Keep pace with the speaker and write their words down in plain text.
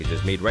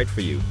packages made right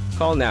for you.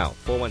 Call now,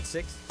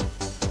 416.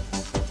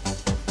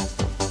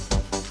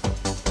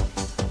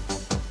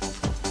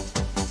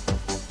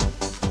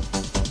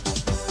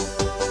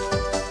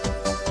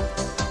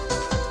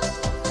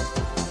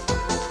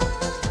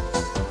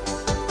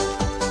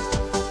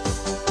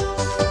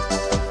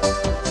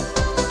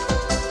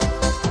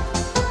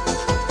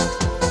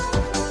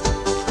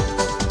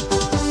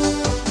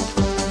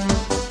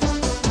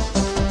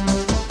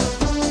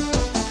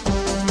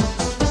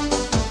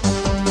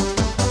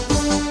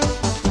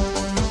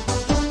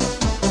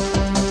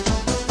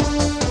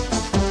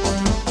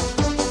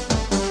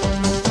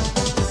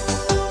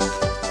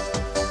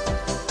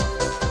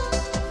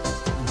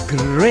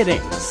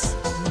 Greetings,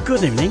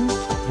 good evening,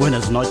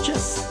 buenas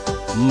noches,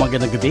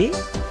 magandang gabi.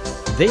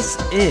 This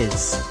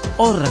is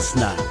Oras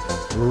Na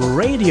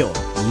Radio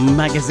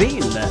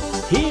Magazine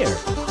here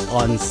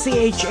on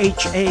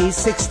CHHA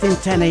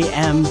 1610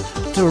 AM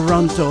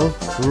Toronto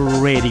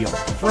Radio.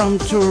 From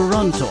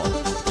Toronto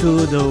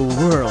to the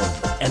world.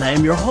 And I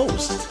am your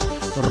host,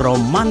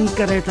 Roman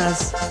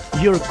Caretas,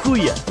 your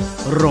Kuya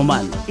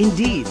Roman.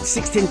 Indeed,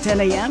 1610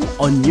 AM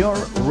on your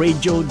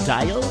radio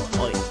dial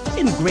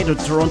in Greater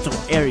Toronto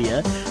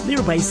area,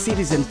 nearby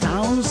cities and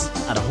towns,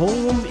 at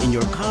home, in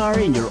your car,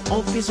 in your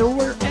office, or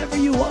wherever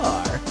you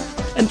are.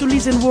 And to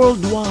listen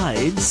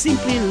worldwide,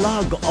 simply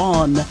log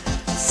on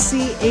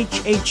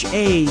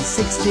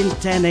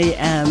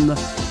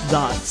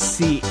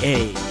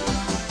chha1610am.ca.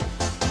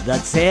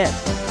 That's it.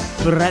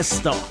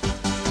 Presto.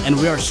 And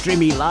we are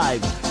streaming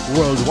live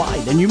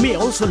worldwide. And you may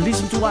also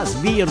listen to us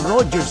via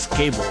Rogers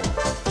Cable,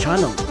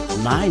 channel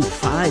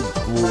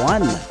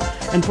 951.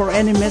 And for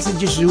any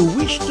messages you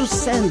wish to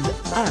send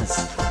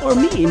us, or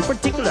me in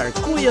particular,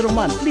 Kuya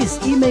Roman, please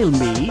email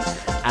me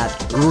at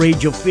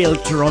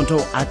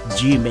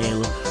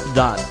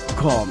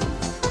radiophiltoronto@gmail.com.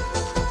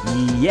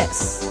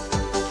 Yes,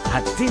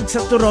 hatid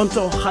sa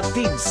Toronto,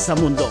 hatid sa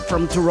mundo,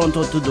 from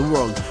Toronto to the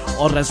world.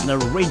 Oras Na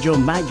Radio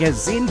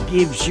Magazine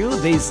gives you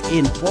this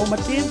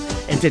informative,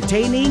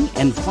 entertaining,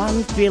 and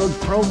fun-filled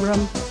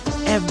program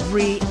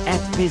every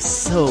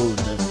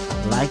episode.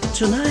 Like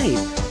tonight,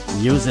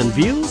 news and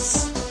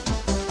views,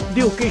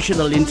 the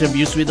occasional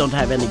interviews. We don't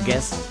have any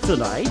guests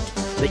tonight.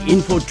 The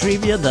info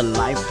trivia, the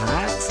life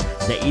hacks,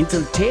 the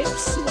Intel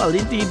tips. Well,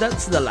 indeed,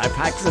 that's the life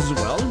hacks as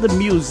well. The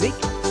music,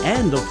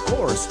 and of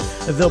course,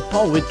 the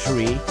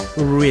poetry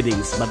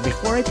readings. But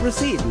before I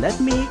proceed, let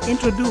me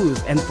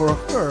introduce, and for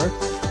her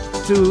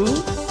to,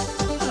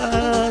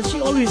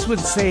 she always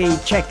would say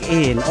check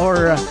in,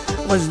 or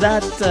was that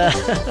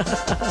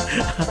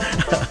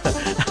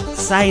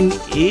sign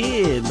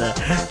in?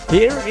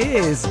 Here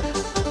is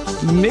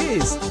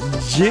Miss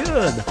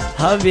June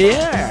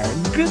Javier.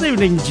 Good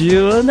evening,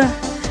 June.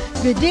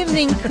 Good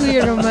evening,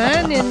 Kuya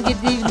Roman, and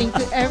good evening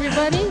to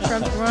everybody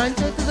from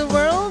Toronto to the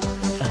world.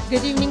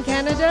 Good evening,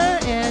 Canada,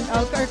 and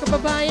all our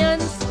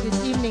kababayans. Good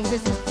evening.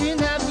 This is June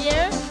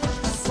Javier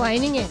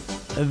signing in.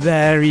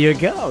 There you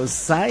go,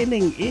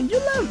 signing in. You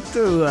love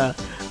to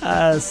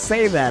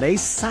say that, eh?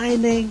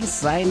 Signing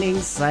Yes.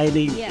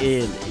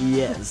 in.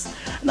 Yes.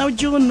 Now,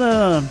 June,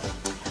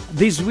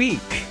 this week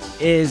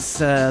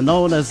is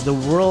known as the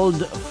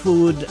World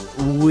Food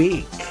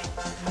Week.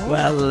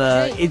 Well,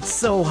 it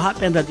so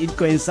happened that it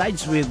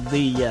coincides with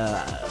the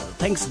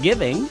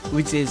Thanksgiving,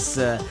 which is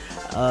the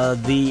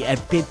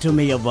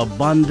epitome of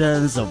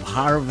abundance, of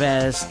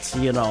harvest,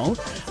 you know.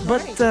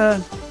 But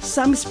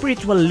some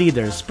spiritual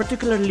leaders,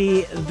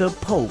 particularly the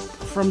Pope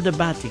from the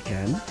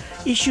Vatican,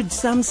 issued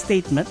some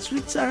statements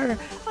which are,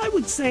 I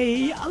would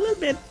say, a little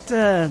bit,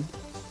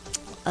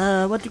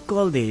 what do you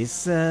call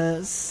this,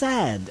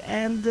 sad.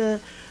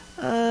 And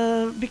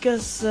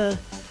because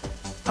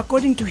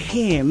according to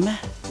him,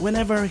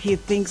 whenever he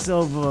thinks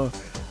of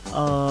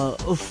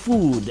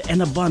food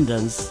and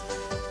abundance,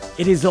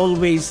 it is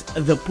always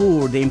the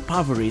poor, the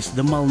impoverished,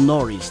 the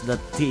malnourished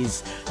that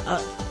is.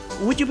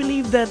 Would you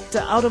believe that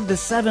out of the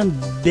 7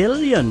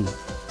 billion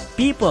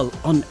people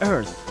on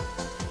Earth,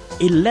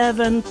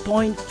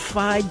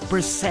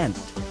 11.5%,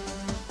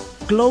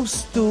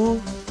 close to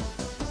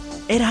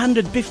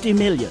 850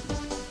 million,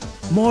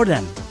 more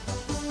than,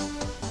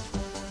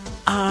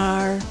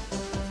 are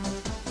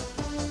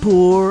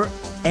poor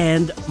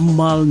and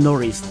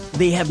malnourished.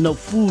 They have no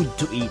food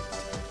to eat.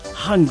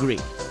 Hungry.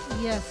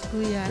 Yes,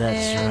 Kuya. That's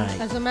and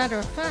right. as a matter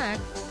of fact,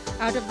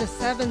 out of the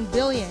 7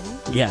 billion,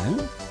 Yeah.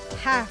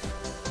 half,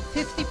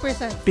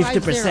 50%,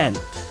 50%.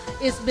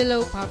 is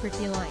below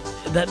poverty line.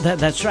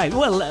 That's right.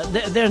 Well,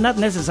 they're not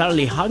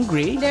necessarily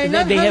hungry. They're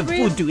not they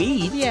hungry. have food to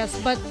eat. Yes,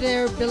 but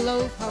they're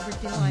below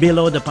poverty line.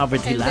 Below the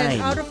poverty and line.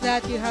 then out of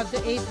that, you have the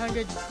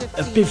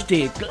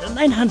 850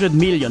 900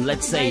 million,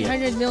 let's say.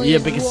 900 million Yeah,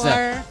 because who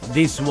are-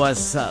 this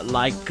was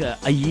like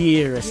a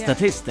year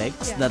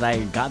statistics Yeah. that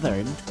I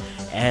gathered.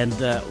 And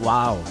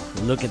wow,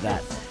 look at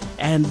that.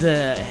 And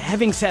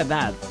having said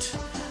that,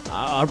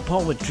 our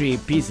poetry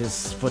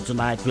pieces for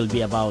tonight will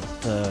be about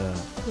the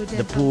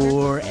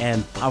poor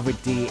and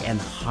poverty and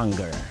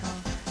hunger.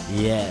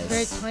 Very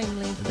Yes,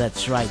 timely.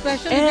 that's right.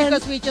 Especially And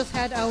because we just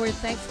had our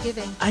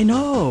Thanksgiving. I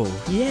know,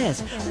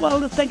 yes. Well,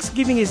 the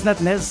Thanksgiving is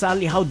not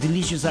necessarily how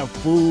delicious our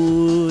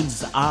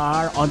foods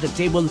are on the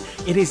table.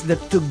 It is the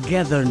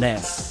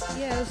togetherness.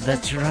 Yes.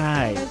 That's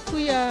right. And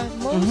Kuya,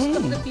 most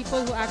of the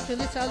people who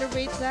actually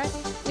celebrate that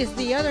is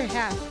the other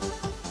half.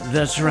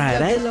 That's of right.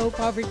 the eh? below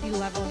poverty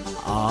level.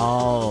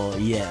 Oh,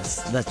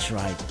 yes, that's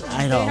right.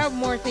 I They know. have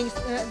more things.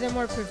 They're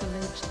more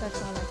privileged.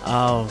 That's all.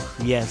 Oh,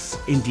 yes,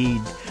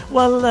 indeed.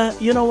 Well,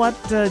 you know what,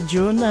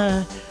 June?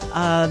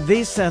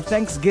 This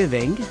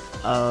Thanksgiving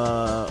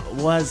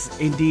was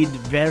indeed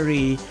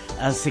very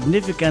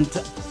significant,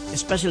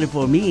 especially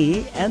for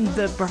me, and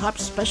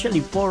perhaps especially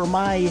for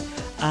my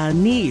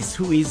niece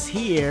who is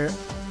here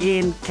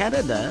in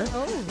Canada.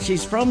 Oh.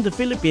 She's from the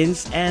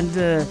Philippines, and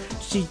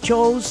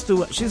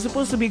she's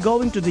supposed to be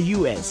going to the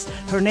U.S.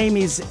 Her name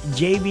is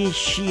JV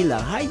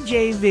Sheila. Hi,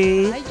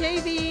 JV. Hi,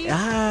 JV.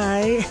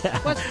 Hi.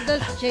 What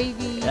does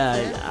JV?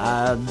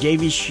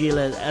 JV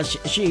Sheila,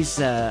 she's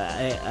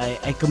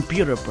a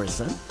computer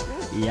person.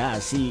 Yeah,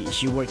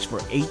 she works for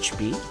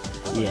HP.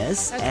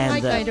 Yes, That's and my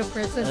kind of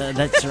person.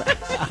 that's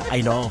right.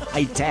 I know,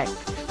 high tech.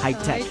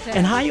 High-tech.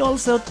 And hi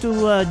also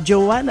to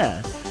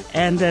Joanna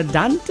and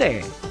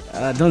Dante.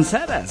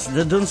 Donceras,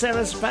 the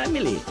Donceras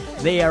family.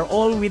 They are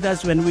all with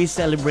us when we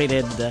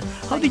celebrated.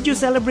 How did you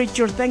celebrate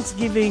your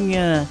Thanksgiving,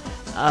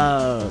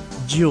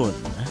 June?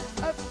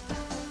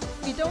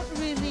 We don't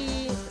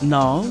really.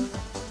 No?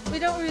 We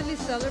don't really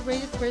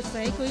celebrate it per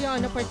se, Kuya,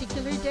 on a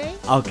particular day.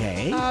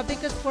 Okay.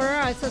 Because for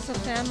us as a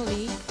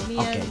family, me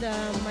Okay.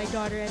 and my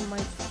daughter and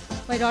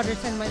my daughters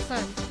and my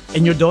son,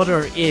 And your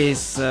daughter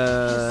is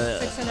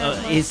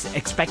 6.5 is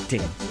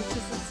expecting. which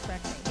is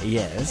expecting.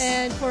 Yes.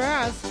 And for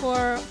us,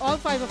 for all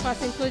five of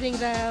us, including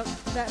that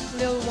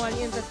little one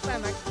in the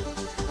stomach,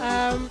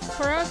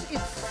 for us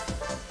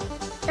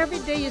it's every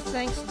day is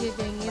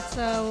Thanksgiving. It's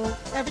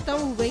every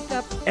time we wake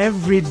up.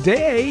 Every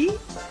day.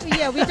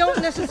 Yeah, we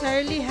don't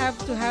necessarily have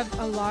to have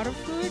a lot of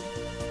food.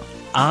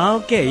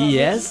 Okay. but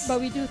yes.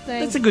 but we do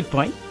thank. That's a good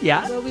point.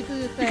 Yeah. But we do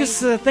thank Because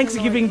the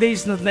Thanksgiving Lord. Day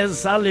is not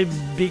necessarily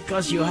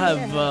because you have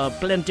Yes.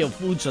 plenty of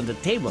foods on the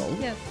table.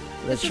 Yes,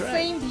 That's it's the right.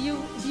 same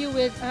view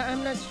with.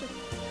 I'm not sure.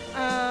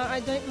 I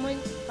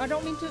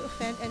don't mean to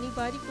offend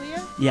anybody,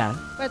 Kuya, Yeah.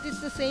 but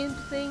it's the same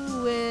thing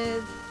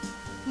with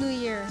New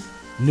Year.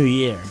 New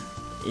Year.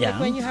 Yeah. Like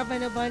when you have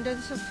an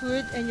abundance of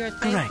food and you're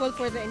thankful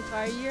for the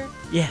entire year.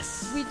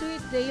 Yes. We do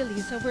it daily,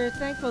 so we're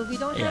thankful. We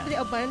don't have Yeah.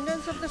 the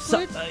abundance of the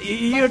So food.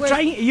 you're but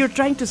you're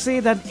trying to say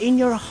that in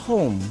your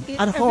home,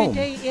 at every home,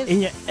 day is- in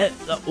your,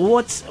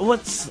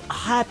 what's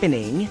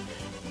happening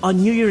on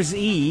New Year's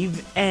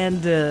Eve and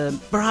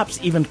perhaps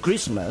even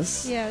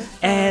Christmas, Yes.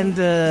 and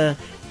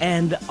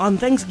on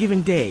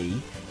Thanksgiving Day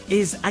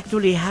is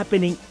actually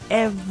happening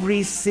every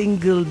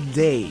single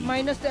day.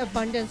 Minus the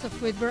abundance of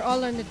food, we're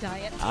all on a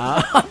diet.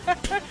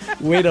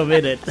 Wait a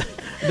minute,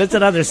 that's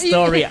another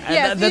story.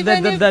 Yes,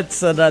 even if-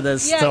 that's another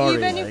Yeah, story.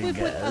 even if I we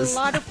put a guess.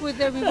 lot of food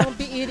there, we won't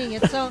be eating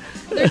it. So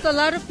there's a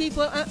lot of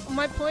people.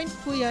 My point,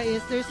 Kuya,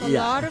 is there's a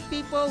Yeah. lot of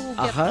people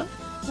Uh-huh.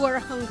 who are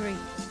hungry,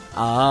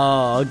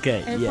 Oh,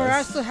 okay. and yes. for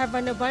us to have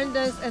an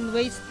abundance and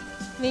waste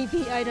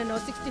maybe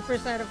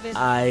 60% of it.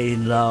 I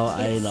know.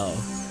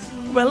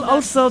 Well, not-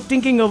 also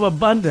thinking of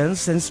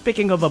abundance, and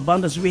speaking of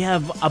abundance, we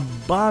have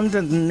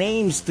abundant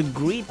names to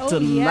greet Oh,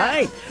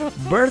 tonight.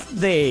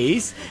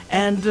 Birthdays.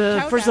 And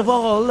Shout first of out.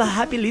 all,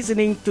 happy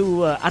listening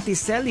to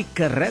Atiseli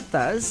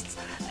Carretas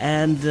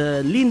and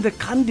Linda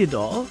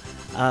Candido,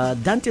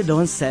 Dante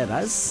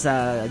Donceras,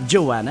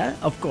 Joanna,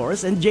 of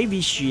course, and JV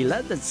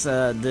Sheila, that's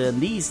the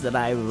niece that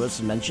I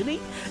was mentioning,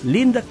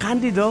 Linda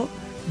Candido,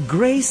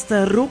 Grace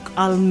Taruk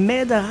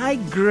Almeida. Hi,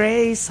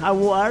 Grace.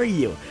 How are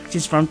you?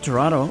 She's from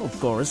Toronto, of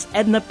course.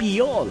 Edna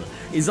Piol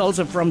is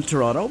also from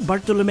Toronto.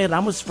 Bartolome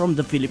Ramos from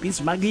the Philippines.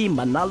 Maggie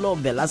Manalo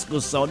Velasco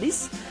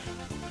Solis.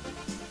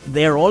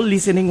 They're all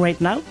listening right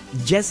now.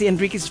 Jesse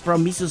Enriquez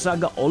from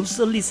Mississauga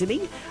also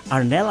listening.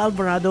 Arnel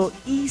Alvarado,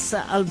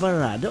 Isa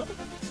Alvarado,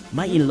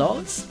 my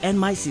in-laws, and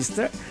my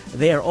sister.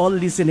 They are all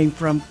listening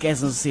from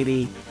Quezon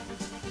City,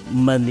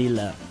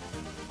 Manila,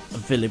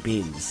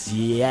 Philippines.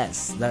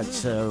 Yes,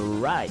 that's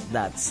right.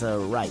 That's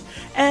right.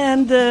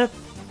 And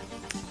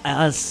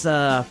as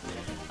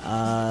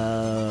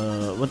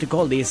what do you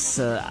call this?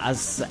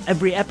 As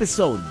every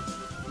episode,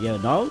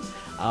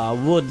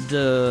 would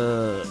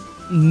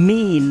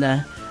mean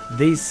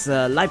this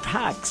life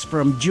hacks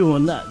from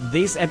June.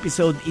 This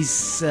episode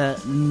is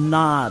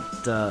not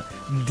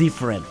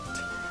different.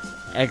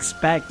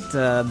 Expect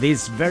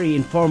this very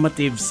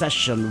informative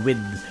session with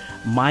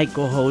my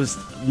co-host,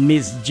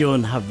 Miss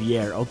June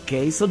Javier.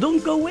 Okay, so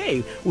don't go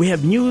away. We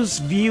have news,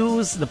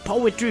 views, the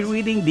poetry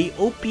reading, the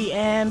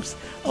OPMs.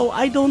 Oh,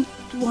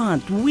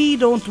 we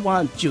don't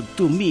want you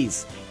to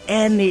miss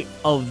any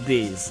of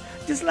this.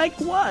 Just like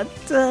what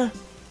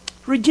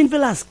Regine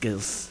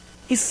Velasquez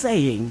is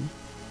saying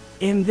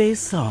in this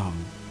song.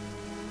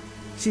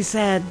 She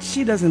said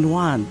she doesn't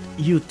want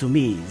you to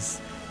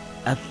miss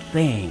a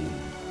thing.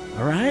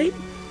 Alright?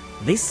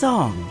 This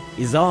song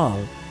is all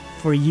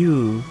for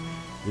you,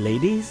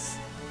 ladies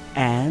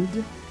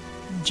and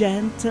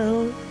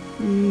Gentleman.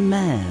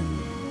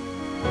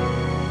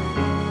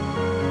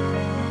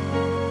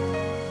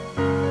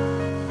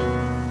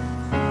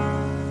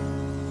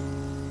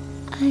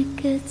 I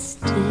could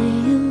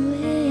stay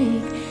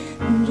awake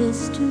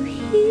just to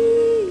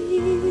hear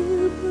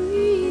you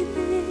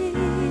breathing,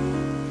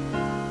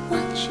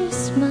 watch you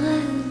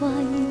smile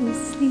while you were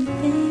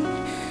sleeping,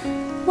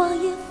 while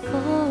you're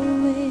far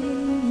away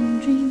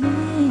and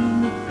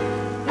dreaming.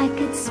 I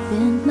could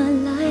spend my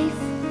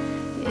life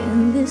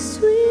in this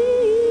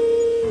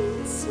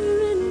sweet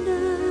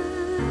surrender.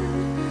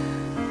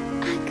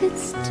 I could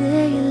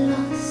stay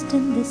lost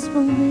in this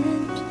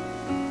moment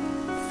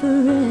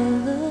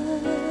forever.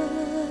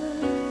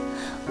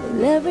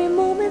 Well, every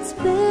moment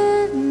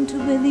spent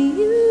with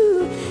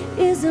you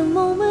is a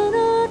moment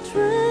I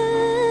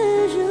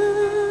treasure.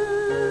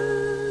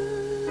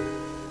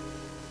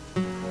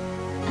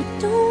 I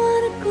don't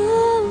want to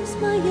close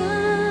my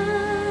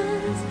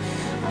eyes,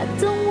 I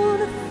don't want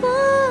to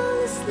fall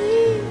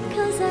asleep,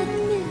 'cause I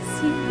miss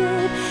you,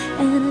 babe,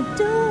 and I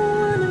don't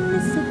want to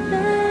miss a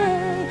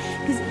thing.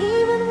 'Cause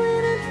even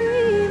when I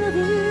dream of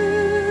you,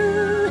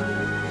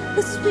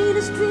 the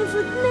sweetest dreams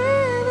would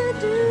never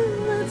do.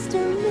 I'd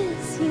still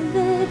miss you,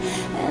 babe,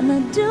 and I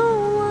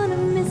don't want to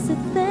miss a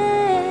thing.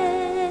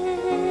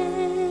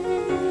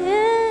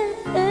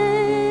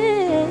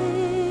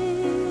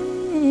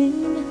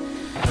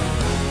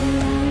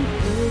 I'm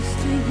close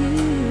to you,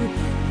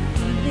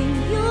 feeling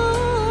your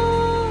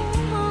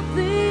heart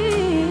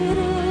beating,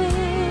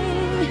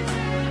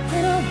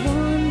 and I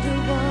wonder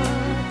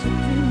what you're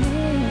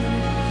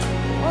dreaming,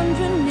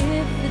 wondering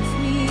if it's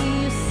me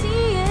you're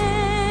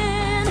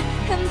seeing.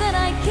 And then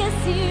I kiss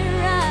your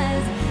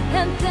eyes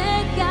and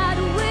thank God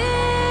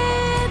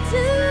we're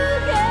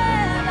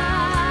together.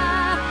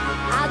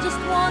 I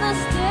just wanna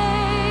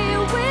stay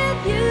with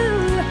you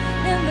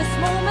in this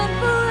moment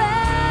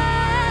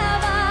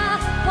forever,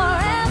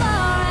 forever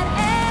and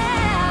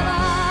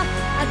ever.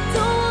 I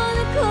don't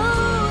wanna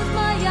close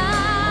my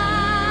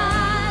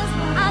eyes,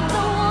 I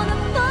don't wanna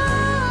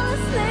fall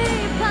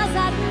asleep, 'cause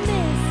I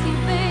miss you,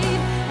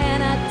 babe, and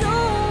I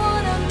don't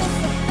wanna miss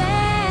a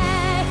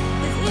thing.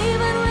 'Cause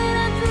even when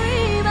I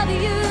dream of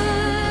you,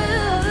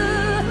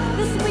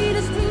 the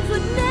sweetest dreams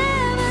would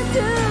never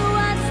do.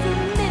 I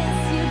still miss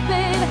you,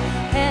 babe,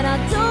 and I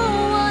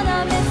don't wanna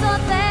miss a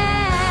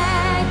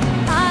thing.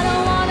 I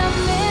don't wanna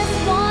miss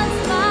one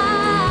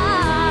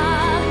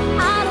smile,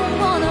 I don't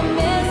wanna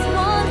miss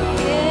one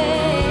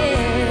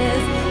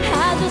kiss.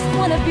 I just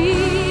wanna be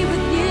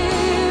with you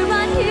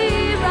right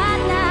here,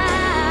 right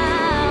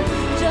now,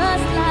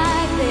 just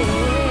like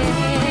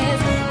this.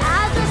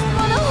 I just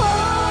wanna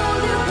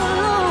hold you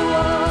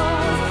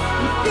close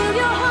and feel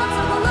your heart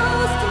so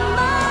close to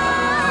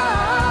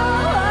mine,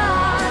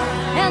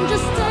 and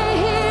just stay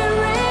here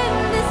in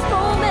this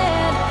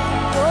moment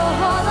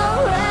for the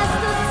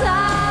rest of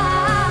time.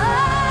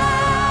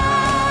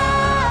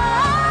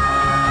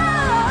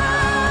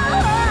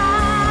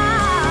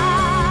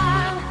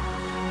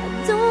 I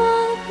don't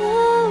wanna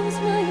close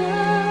my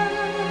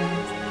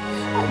eyes,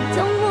 I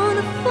don't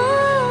wanna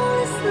fall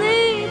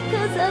asleep,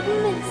 'cause I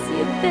miss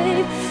you,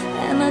 babe,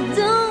 and I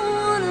don't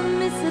wanna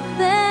miss a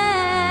thing.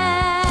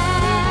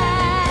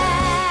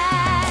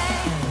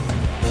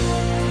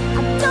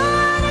 I don't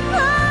wanna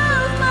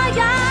close my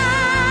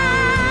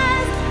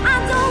eyes, I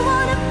don't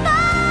wanna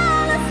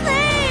fall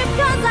asleep,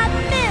 'cause I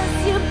miss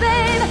you,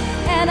 babe,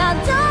 and I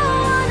don't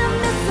wanna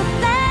miss a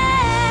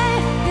thing.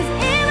 'Cause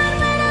even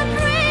when I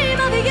dream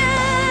of you,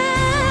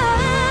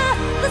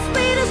 the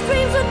sweetest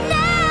dreams would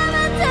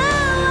never do.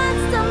 I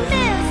still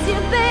miss you,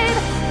 babe,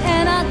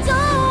 and I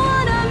don't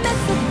wanna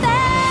miss a thing.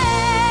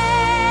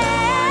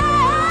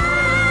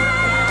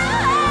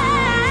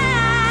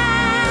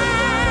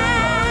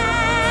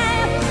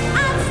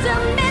 I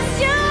still miss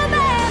you,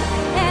 babe,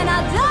 and I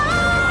don't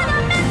wanna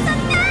miss a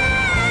thing.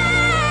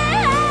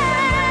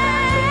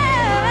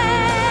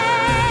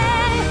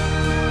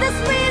 The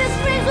sweetest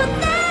dreams would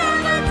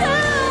never do.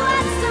 I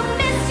still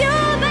miss you,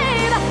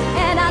 babe,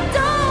 and I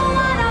don't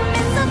wanna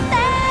miss a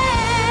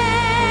thing.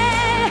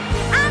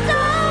 I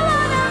don't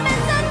wanna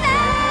miss a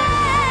thing.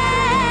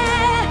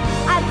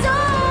 I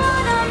don't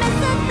wanna miss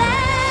a thing.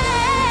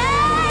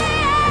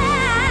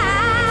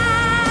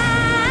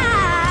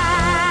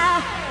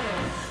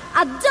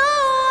 I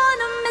don't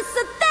wanna miss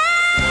a thing.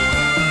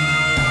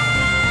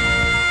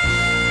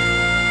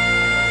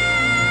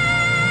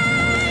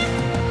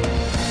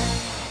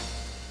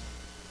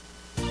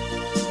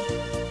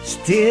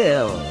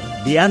 Still,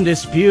 the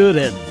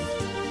undisputed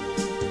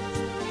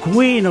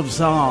Queen of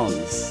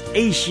Songs,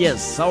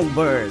 Asia's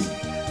songbird,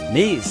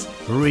 Miss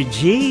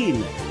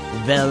Regine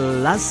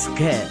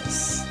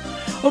Velasquez.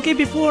 Okay,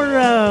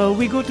 before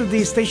we go to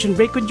the station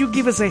break, could you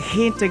give us a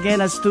hint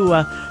again as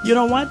to, you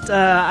know what?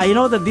 I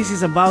know that this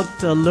is about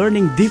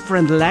learning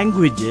different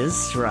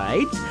languages,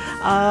 right?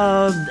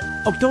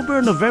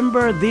 October,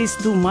 November, these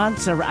 2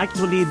 months are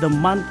actually the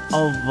month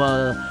of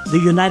the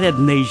United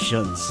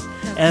Nations.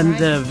 And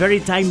very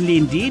timely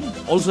indeed.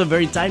 Also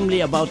very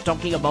timely about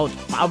talking about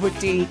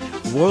poverty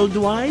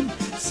worldwide.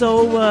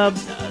 So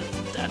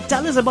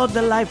tell us about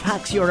the life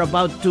hacks you're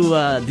about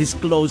to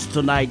disclose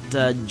tonight,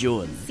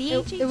 June.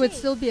 It would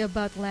still be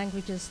about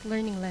languages,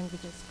 learning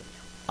languages.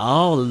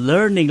 Oh,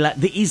 learning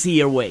the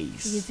easier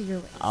ways. Easier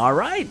ways. All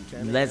right,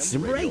 let's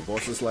Radio break.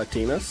 Voces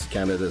Latinas,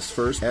 Canada's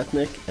first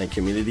ethnic and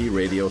community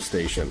radio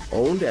station,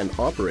 owned and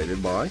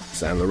operated by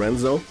San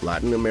Lorenzo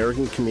Latin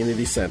American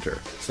Community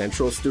Center.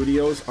 Central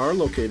studios are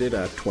located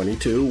at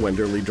 22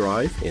 Wenderley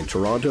Drive in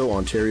Toronto,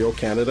 Ontario,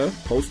 Canada.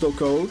 Postal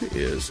code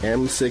is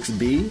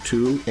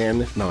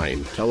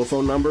M6B2N9.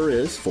 Telephone number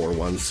is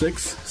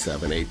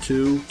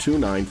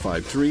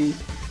 416-782-2953.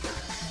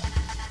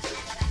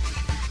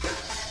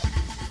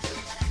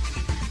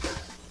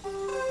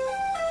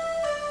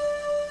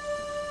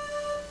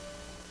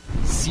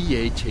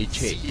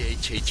 CHHA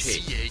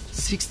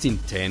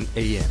 1610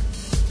 AM.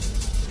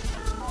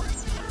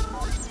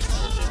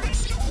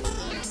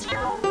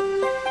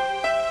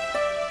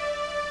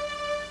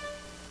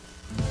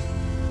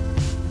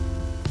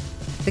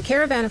 The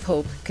Caravan of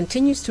Hope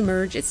continues to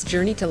merge its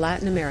journey to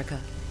Latin America,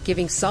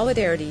 giving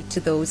solidarity to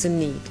those in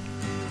need.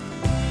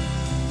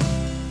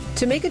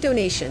 To make a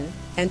donation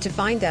and to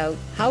find out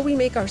how we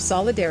make our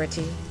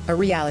solidarity a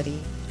reality,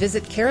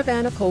 visit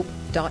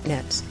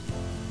caravanofhope.net.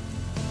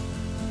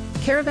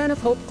 Caravan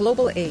of Hope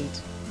Global Aid,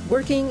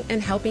 working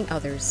and helping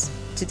others,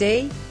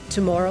 today,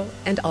 tomorrow,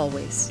 and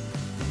always.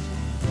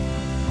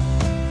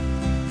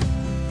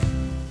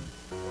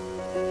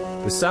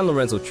 The San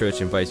Lorenzo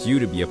Church invites you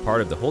to be a part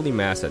of the Holy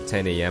Mass at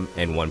 10 a.m.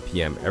 and 1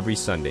 p.m. every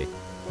Sunday,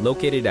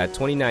 located at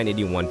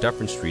 2981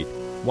 Dufferin Street,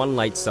 1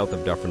 light south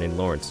of Dufferin in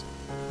Lawrence.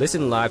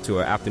 Listen live to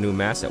our afternoon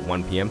Mass at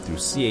 1 p.m. through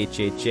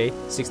CHHA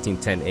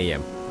 1610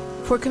 a.m.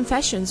 For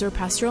confessions or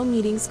pastoral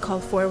meetings,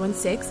 call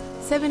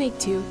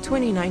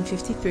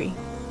 416-782-2953.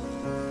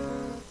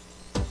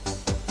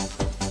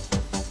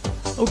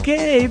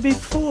 Okay,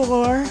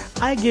 before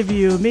I give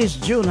you Miss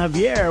June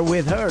Javier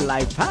with her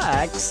life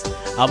hacks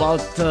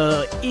about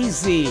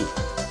easy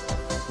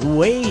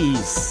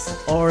ways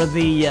or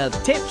the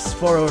tips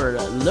for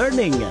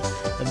learning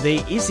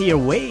the easier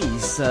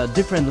ways,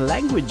 different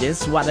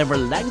languages, whatever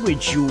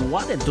language you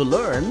wanted to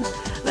learn,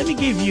 let me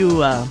give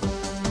you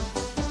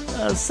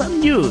some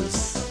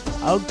news.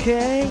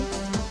 Okay,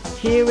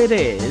 here it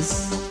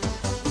is.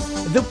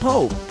 The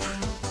Pope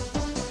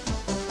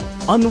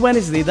on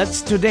Wednesday,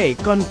 that's today,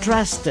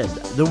 contrasted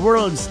the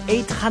world's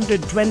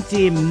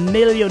 820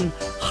 million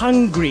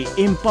hungry,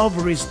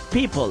 impoverished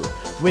people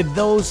with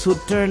those who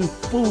turn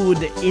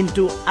food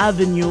into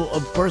avenue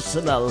of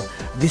personal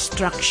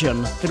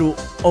destruction through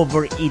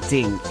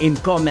overeating in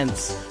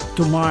comments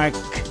to mark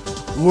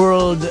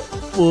World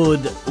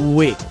Food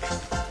Week.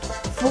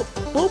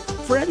 Pope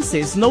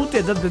Francis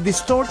noted that the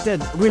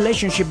distorted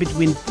relationship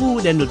between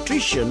food and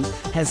nutrition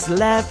has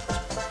left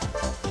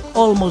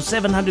almost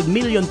 700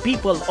 million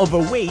people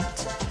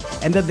overweight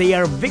and that they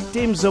are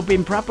victims of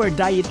improper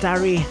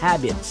dietary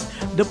habits.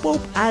 The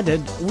Pope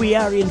added, "We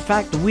are in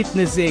fact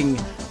witnessing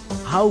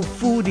how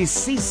food is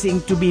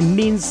ceasing to be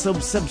means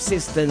of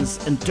subsistence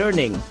and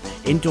turning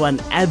into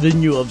an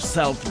avenue of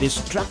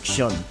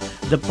self-destruction,"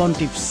 the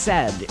Pontiff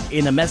said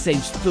in a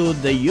message to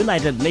the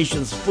United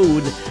Nations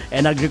Food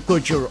and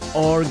Agriculture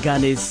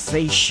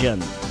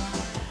Organization.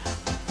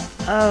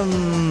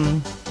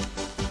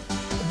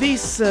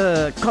 This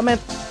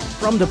comment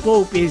from the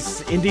Pope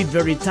is indeed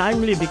very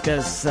timely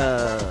because,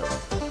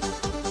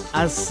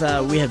 as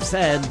we have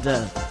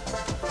said,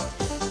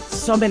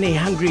 so many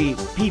hungry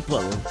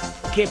people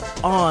keep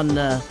on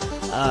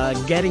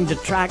getting the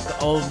track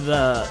of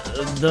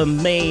the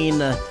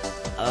main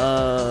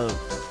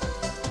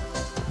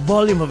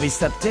volume of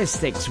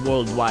statistics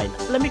worldwide.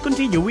 Let me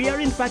continue. We are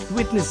in fact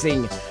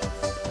witnessing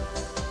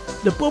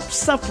the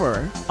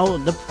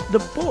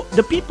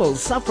people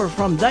suffer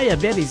from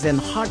diabetes and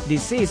heart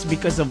disease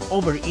because of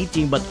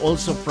overeating, but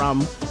also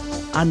from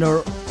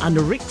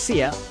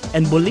anorexia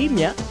and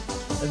bulimia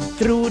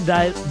through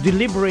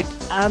deliberate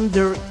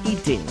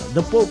undereating,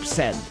 the Pope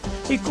said.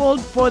 He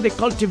called for the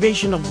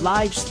cultivation of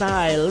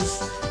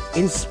lifestyles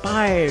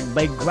inspired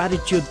by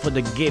gratitude for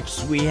the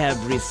gifts we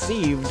have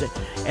received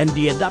and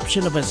the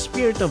adoption of a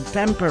spirit of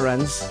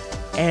temperance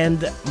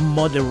and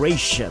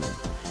moderation.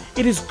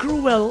 It is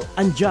cruel,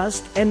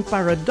 unjust, and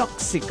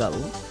paradoxical,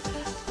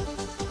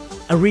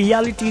 a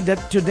reality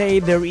that today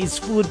there is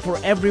food for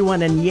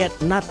everyone and yet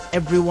not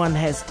everyone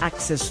has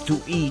access to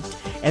eat,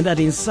 and that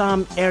in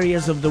some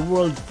areas of the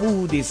world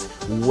food is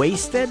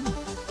wasted,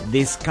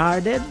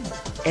 discarded,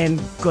 and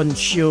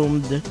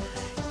consumed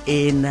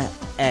in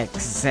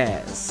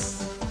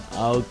excess.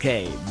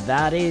 Okay,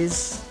 that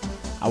is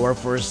our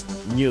first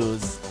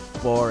news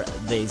for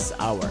this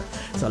hour.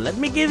 So let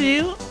me give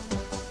you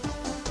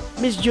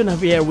Miss June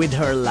Javier with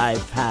her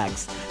life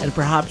hacks, and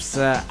perhaps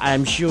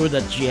I'm sure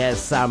that she has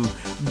some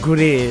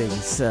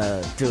goodies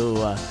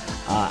to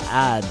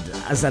add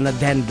as an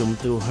addendum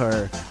to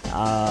her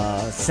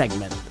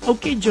segment.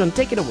 Okay, June,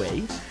 take it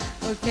away.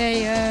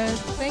 Okay,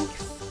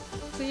 thanks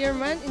to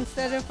Clearman,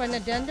 instead of an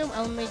addendum,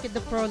 I'll make it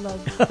the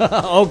prologue.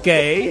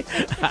 Okay.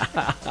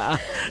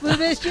 We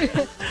wish you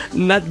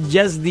Not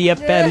just the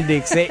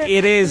appendix.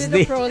 It is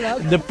The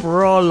prologue. the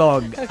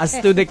prologue. As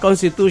to the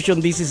Constitution,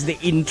 this is the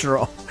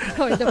intro,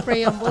 or the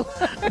preamble.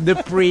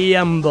 the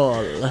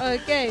preamble.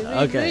 Okay,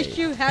 we Okay. wish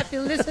you happy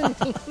listening.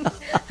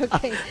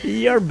 Okay,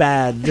 You're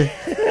bad.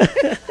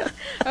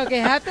 okay,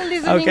 happy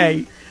listening. Okay.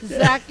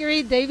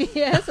 Zachary, Davey,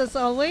 yes, as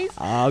always.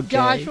 Okay.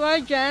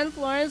 Joshua, Jan,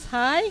 Florence,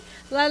 hi.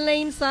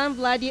 Lalaine, Sam,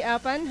 Vladi,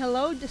 Apan,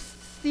 hello.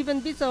 Stephen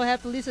Biso,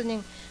 happy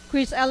listening.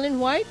 Chris Ellen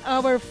White,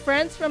 our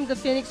friends from the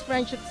Phoenix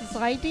Friendship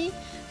Society,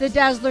 the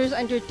Dazzlers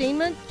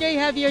Entertainment, J.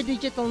 Javier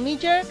Digital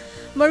Media,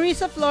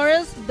 Marisa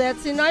Flores,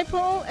 Betsy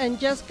Naipo, and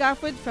Jess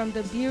Gafford from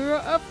the Bureau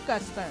of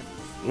Customs.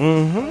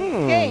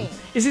 Mm-hmm. Okay.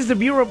 Is this the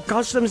Bureau of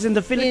Customs in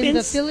the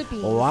Philippines?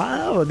 Philippines.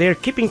 Wow, they're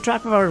keeping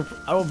track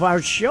of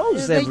our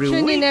shows They every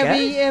tune week. in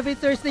every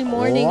Thursday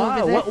morning.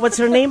 Wow. With What's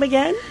her name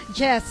again?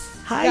 Jess.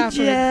 Hi, Gafford.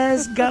 Jess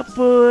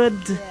Gapud.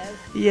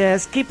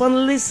 Yes, keep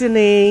on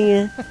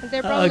listening.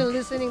 They're probably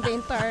listening the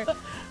entire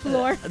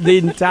floor. The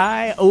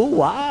entire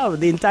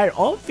the entire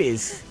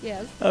office.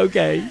 Yes.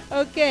 Okay.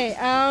 Okay.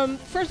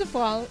 First of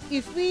all,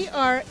 if we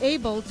are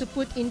able to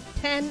put in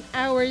 10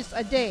 hours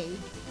a day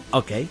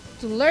Okay.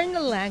 to learn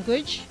a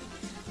language,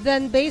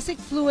 then basic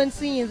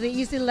fluency in the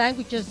easy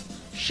languages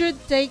should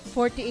take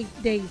 48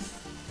 days.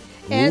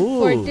 And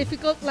for Ooh.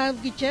 difficult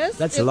languages,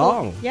 That's it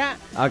long. Yeah.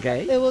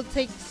 Okay. It will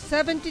take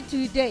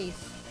 72 days.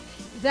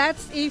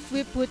 That's if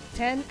we put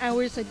 10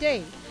 hours a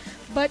day.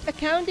 But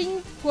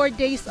accounting for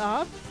days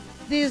off,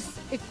 this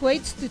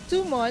equates to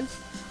 2 months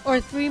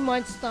or 3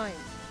 months' time.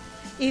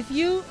 If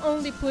you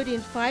only put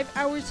in 5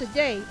 hours a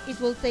day, it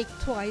will take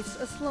twice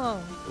as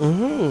long.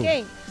 Mm-hmm.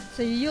 Okay,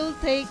 so you'll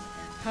take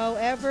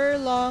however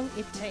long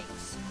it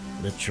takes.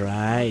 That's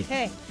right.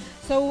 Okay,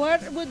 so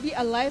what would be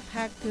a life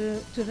hack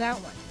to that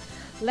one?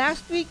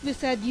 Last week we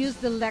said use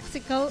the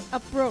lexical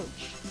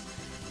approach.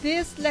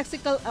 This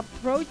lexical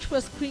approach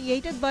was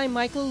created by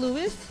Michael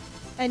Lewis,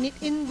 and it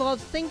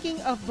involves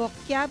thinking of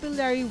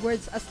vocabulary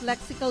words as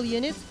lexical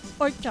units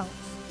or chunks,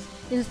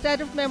 instead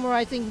of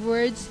memorizing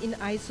words in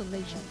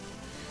isolation.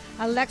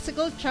 A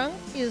lexical chunk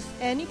is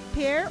any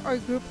pair or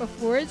group of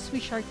words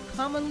which are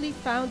commonly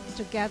found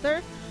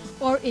together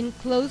or in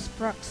close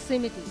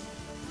proximity.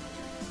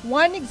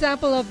 One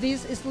example of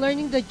this is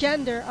learning the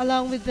gender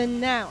along with the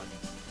noun,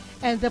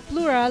 and the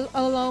plural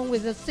along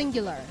with the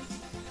singular.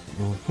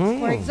 Mm-hmm.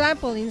 For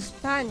example, in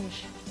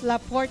Spanish, la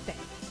porte,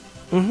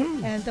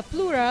 Mm-hmm. and the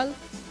plural,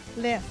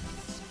 les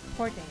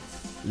portes.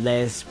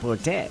 Les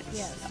portes.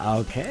 Yes.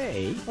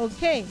 Okay.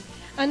 Okay.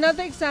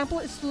 Another example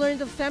is to learn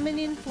the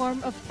feminine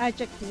form of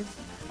adjectives,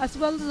 as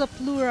well as the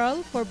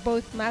plural for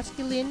both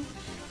masculine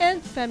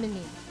and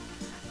feminine.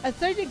 A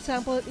third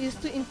example is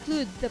to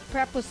include the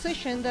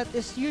preposition that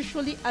is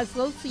usually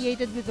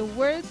associated with the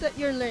word that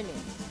you're learning.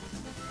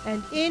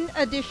 And in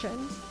addition,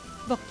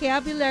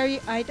 vocabulary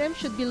items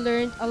should be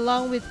learned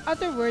along with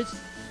other words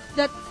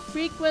that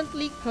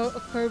frequently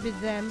co-occur with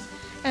them,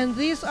 and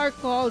these are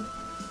called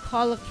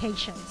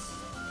collocations.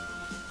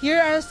 Here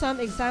are some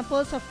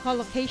examples of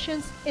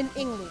collocations in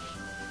English.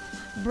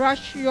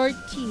 Brush your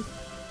teeth.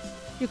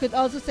 You could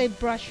also say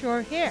brush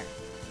your hair.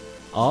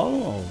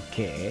 Oh,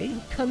 okay.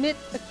 Commit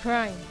a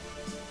crime.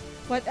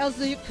 What else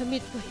do you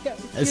commit?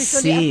 A Usually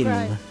sin. a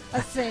crime.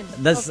 A sin.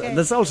 That's Okay.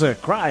 that's also a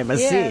crime, a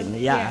Yes, sin.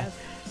 Yeah. yes.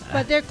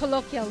 But they're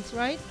colloquials,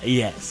 right?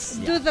 Yes.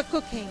 Do Yeah. the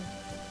cooking.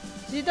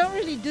 You don't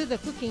really do the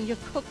cooking, you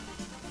cook,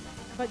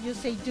 but you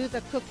say do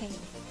the cooking.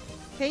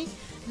 Okay?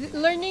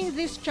 Learning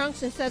these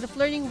chunks instead of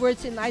learning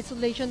words in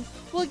isolation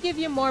will give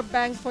you more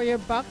bang for your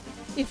buck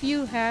if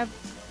you have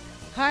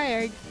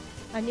hired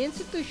an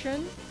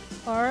institution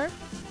or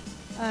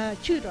a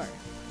tutor.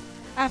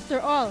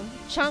 After all,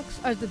 chunks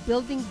are the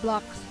building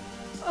blocks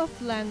of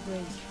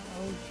language.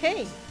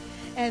 Okay.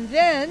 And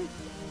then,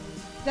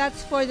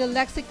 that's for the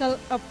lexical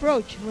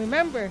approach.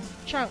 Remember,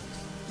 chunks.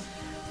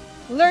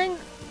 Learn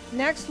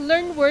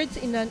words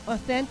in an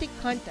authentic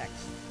context.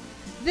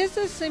 This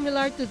is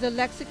similar to the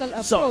lexical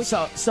approach.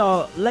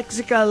 So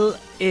lexical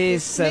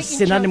is Making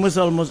synonymous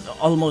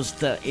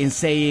almost in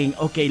saying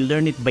okay,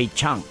 learn it by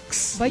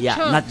chunks. By yeah,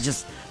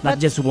 chunks. not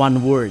just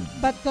one word.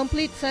 But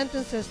complete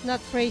sentences,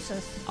 not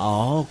phrases.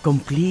 Oh,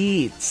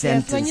 complete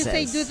sentences. Yes, when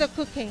you say do the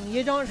cooking,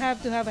 you don't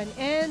have to have an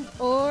and,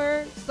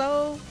 or,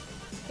 so.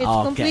 It's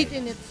Okay. complete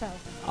in itself.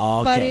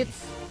 Okay. But it's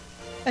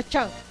a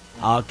chunk.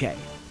 Okay.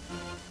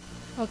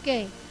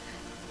 Okay.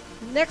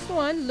 Next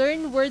one,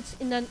 learn words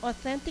in an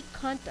authentic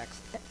context.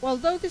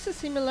 Although this is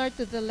similar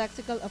to the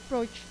lexical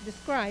approach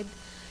described,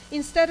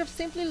 instead of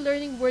simply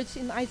learning words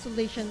in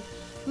isolation,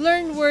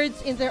 learn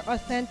words in their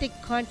authentic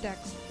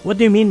context. What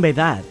do you mean by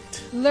that?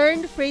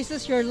 Learn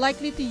phrases you're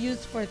likely to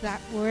use for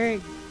that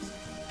word.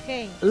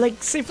 Okay.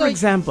 Like, say for So-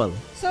 example.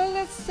 So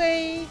let's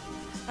say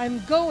I'm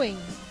going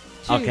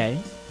to. Okay.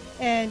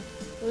 And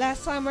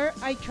last summer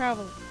I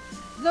traveled.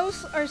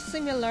 Those are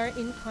similar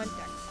in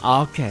context.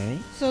 Okay.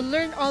 So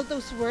learn all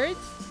those words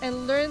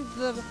and learn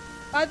the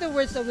other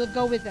words that will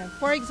go with them.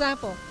 For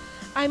example,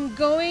 I'm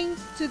going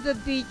to the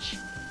beach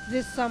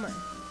this summer.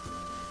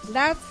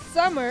 Last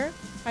summer,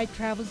 I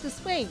traveled to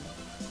Spain.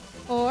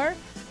 Or,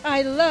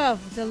 I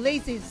love the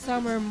lazy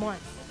summer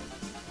months.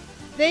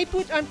 They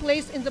put on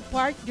plays in the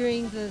park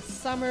during the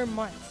summer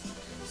months.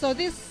 So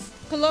this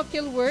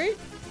colloquial word,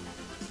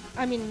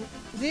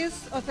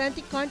 this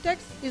authentic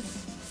context is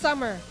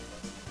summer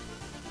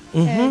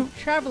and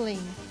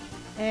traveling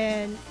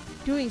and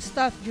doing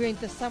stuff during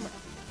the summer.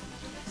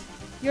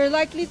 You're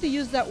likely to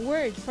use that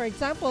word. For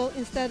example,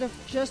 instead of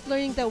just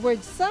learning the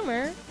word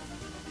summer,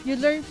 you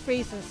learn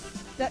phrases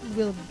that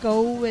will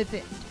go with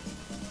it.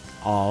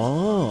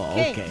 Oh,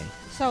 okay.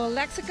 So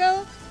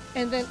lexical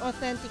and then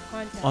authentic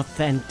context.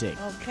 Authentic.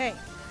 Okay.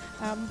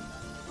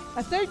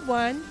 A third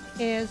one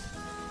is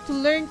to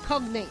learn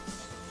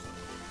cognates.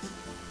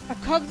 A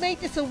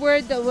cognate is a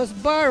word that was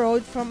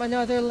borrowed from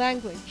another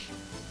language.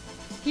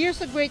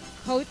 Here's a great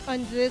quote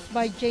on this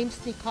by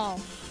James Nichol.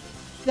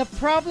 The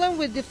problem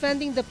with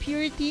defending the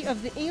purity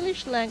of the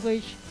English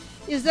language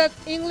is that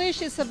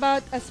English is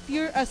about as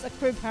pure as a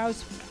crib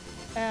house.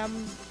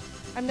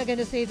 I'm not going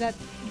to say that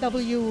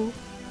W word.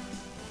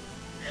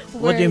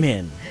 What do you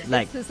mean?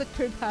 Like it's a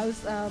crib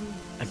house.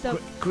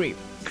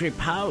 crib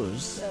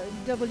house?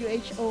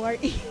 WHORE.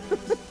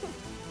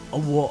 A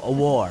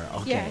war.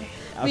 Okay. Yeah.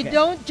 Okay. We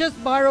don't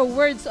just borrow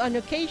words on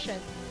occasion.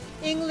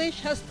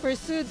 English has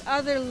pursued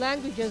other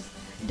languages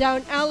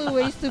down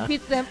alleyways to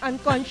beat them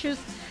unconscious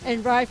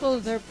and rifle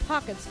their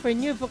pockets for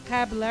new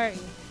vocabulary.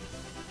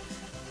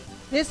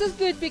 This is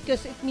good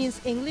because it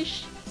means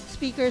English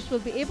speakers will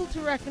be able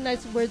to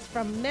recognize words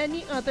from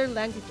many other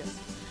languages.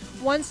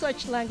 One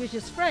such language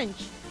is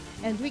French,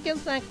 and we can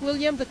thank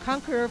William the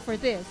Conqueror for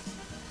this.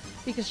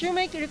 Because you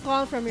may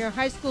recall from your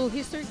high school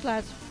history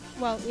class,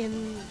 well,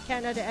 in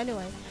Canada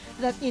anyway,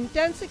 that in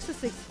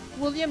 1066,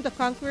 William the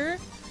Conqueror,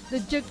 the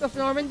Duke of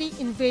Normandy,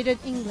 invaded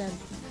England.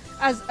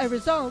 As a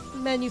result,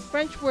 many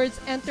French words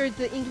entered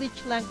the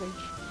English language.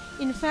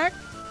 In fact,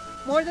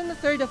 more than a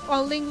third of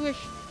all English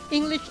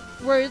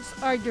words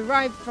are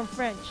derived from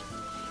French.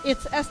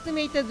 It's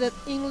estimated that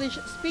English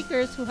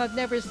speakers who have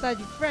never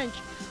studied French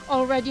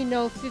already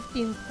know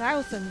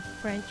 15,000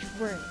 French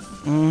words.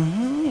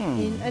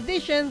 In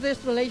addition,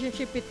 this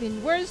relationship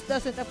between words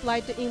doesn't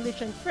apply to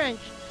English and French,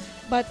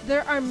 but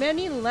there are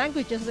many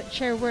languages that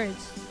share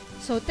words.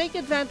 So take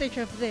advantage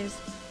of this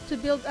to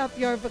build up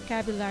your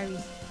vocabulary.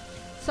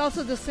 It's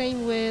also the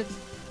same with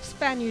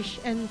Spanish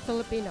and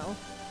Filipino.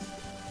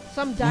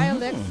 Some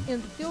dialects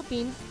in the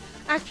Philippines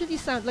actually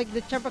sound like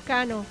the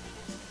Chabacano.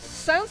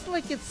 Sounds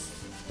like it's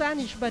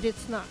Spanish, but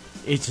it's not.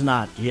 It's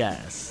not,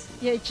 yes.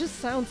 Yeah, it just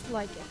sounds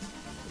like it.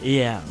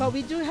 Yeah. But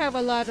we do have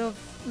a lot of,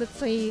 let's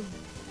say,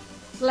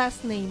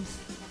 last names,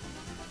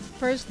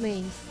 first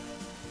names.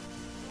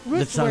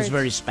 That sounds words.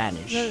 very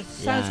Spanish.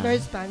 Sounds very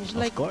Spanish.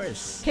 Like of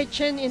course.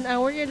 Kitchen in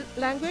our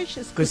language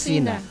is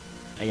Cocina.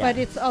 cocina. But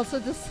it's also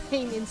the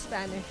same in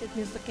Spanish. It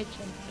means the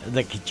kitchen.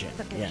 The kitchen.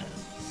 Yeah.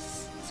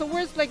 So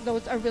words like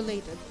those are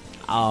related.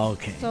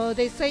 Okay. So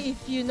they say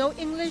if you know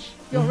English,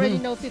 you already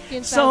know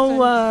 15,000. So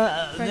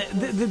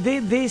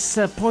these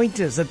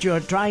pointers that you are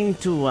trying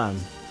to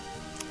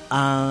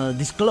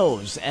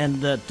disclose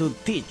and to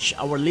teach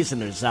our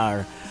listeners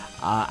are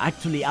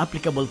actually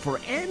applicable for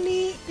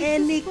any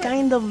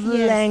kind of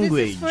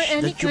language. This is for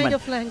any kind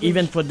of language.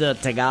 Even for the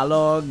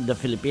Tagalog, the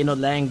Filipino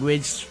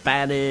language,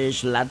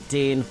 Spanish,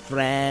 Latin,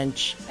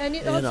 French. And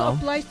it also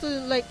applies to,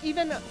 like,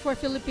 even for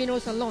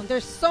Filipinos alone.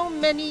 There's so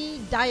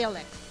many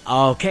dialects.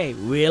 Okay,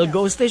 we'll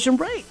go station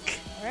break.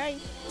 All right.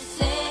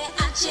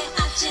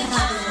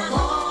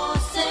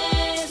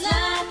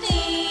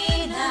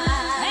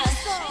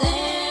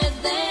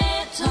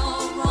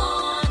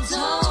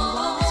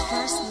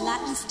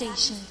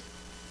 Station.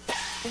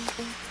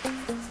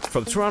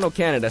 From Toronto,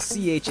 Canada,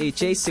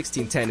 CHHA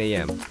 1610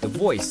 AM, the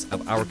voice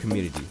of our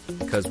community,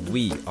 because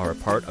we are a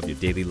part of your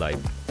daily life.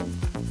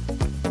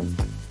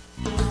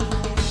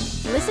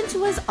 Listen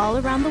to us all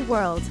around the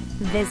world.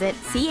 Visit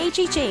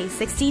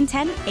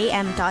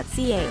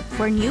chha1610am.ca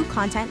for new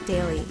content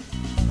daily.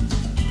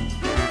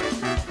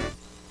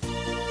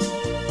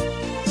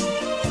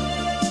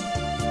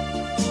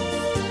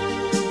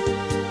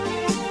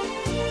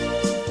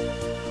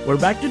 We're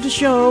back to the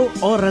show,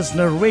 Oras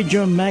na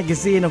Radio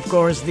Magazine. Of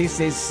course, this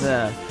is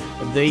the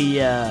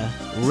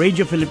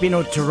Radio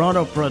Filipino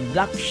Toronto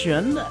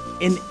production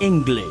in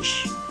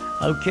English.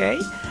 Okay?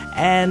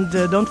 And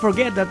don't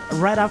forget that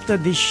right after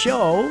this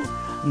show,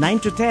 9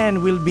 to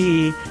 10 will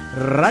be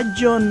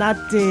Radyo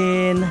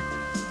Natin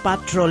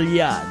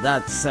Patrolya.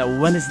 That's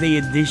Wednesday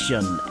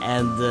edition.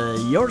 And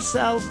yours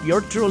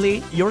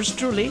truly,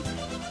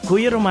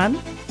 Kuya Roman,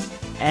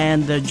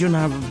 and June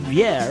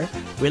Javier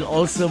will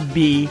also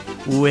be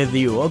with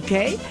you,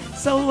 okay?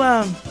 So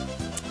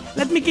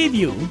let me give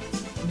you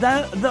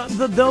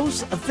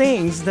those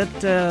things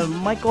that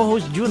my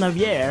co-host June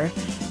Javier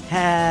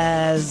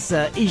has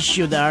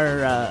issued.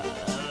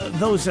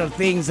 Those are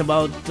things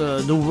about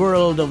the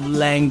world of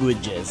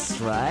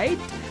languages, right?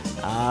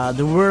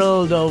 The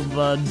world of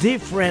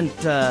different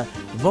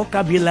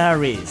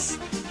vocabularies.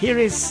 Here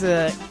is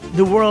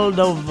the world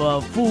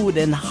of food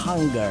and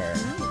hunger.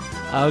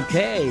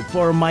 Okay,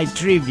 for my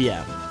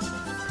trivia.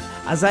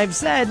 As I've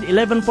said,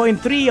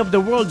 11.3 of the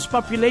world's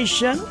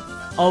population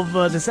of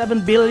the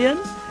 7 billion,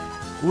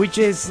 which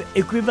is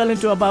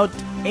equivalent to about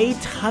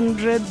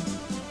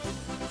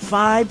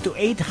 805 to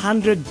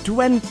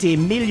 820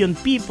 million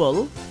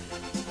people,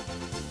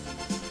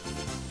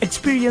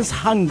 experience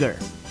hunger.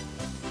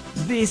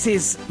 This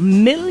is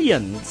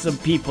millions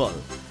of people.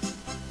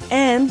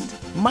 And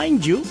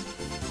mind you,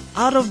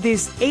 out of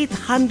these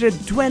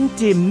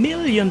 820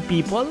 million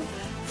people,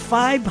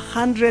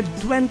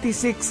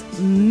 526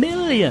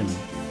 million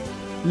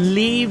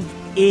live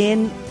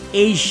in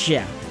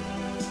Asia.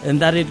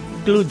 And that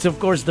includes, of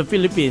course, the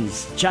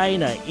Philippines,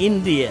 China,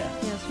 India,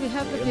 Yes, we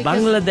have the biggest.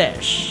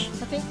 Bangladesh.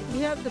 I think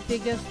we have the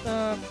biggest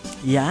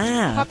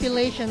Yeah,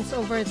 populations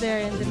over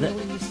there in the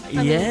Middle East.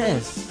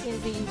 yes. In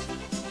the East,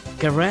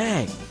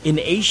 correct. In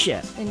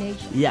Asia. in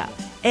Asia. Yeah.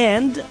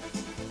 And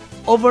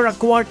over a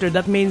quarter,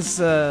 that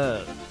means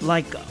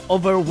like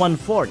over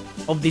 1/4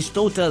 of this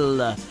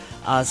total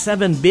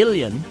 7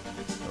 billion,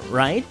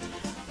 right,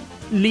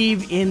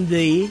 live in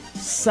the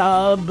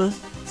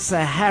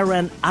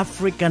sub-Saharan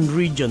African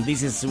region.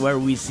 This is where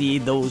we see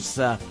those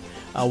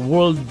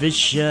World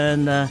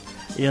Vision,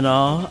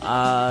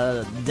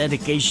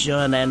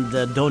 dedication and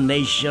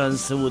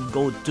donations would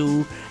go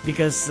to.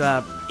 Because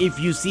if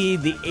you see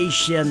the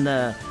Asian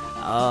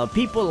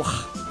people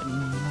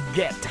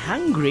get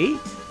hungry,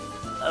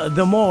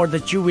 the more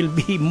that you will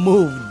be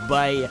moved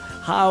by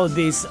how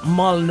this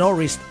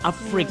malnourished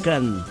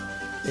African,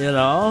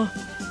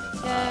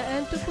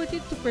 And to put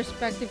it to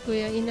perspective,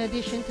 Kuya, in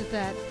addition to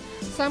that,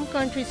 some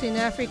countries in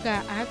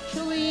Africa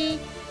actually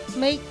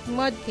make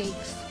mud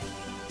cakes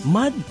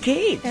mud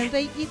cake. and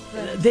they eat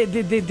them.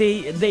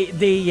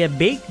 They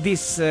bake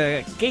this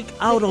cake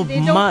out of They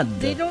don't- mud.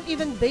 They don't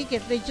even bake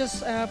it. They just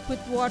put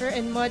water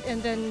and mud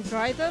and then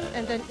dry them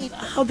and then eat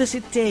them. How does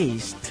it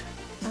taste?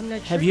 I'm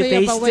not sure. Have you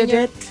Kuya, but when tasted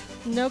you're- it?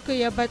 No,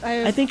 Kuya, but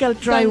I think I'll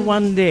try done-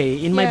 one day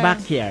in my Yeah.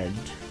 backyard.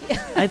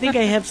 I think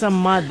I have some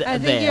mud I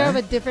think there. you have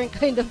a different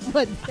kind of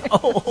mud there.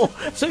 Oh,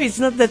 so it's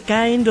not that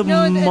kind of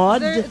No,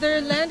 mud?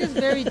 their land is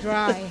very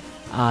dry.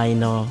 I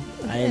know.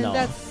 And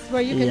that's where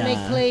you can make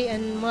Yeah. clay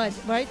and mud,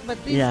 right? But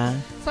these, Yeah.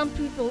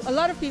 a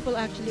lot of people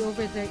actually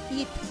over there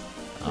eat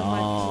the mud.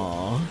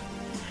 Oh.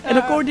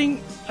 And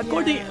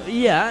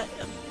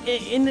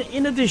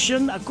in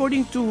addition,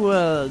 according to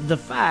the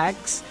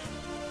facts,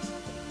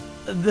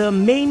 the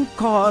main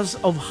cause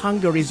of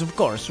hunger is, of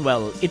course,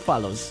 it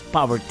follows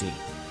poverty.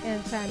 And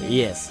famine.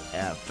 Yes,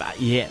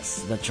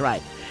 yes, that's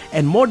right.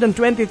 And more than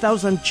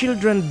 20,000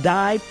 children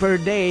die per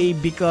day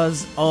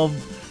because of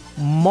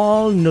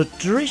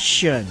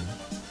malnutrition.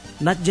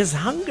 Not just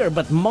hunger,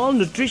 but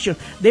malnutrition.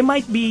 They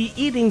might be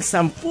eating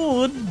some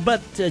food,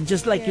 but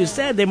just like you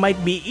said, they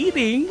might be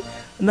eating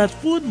not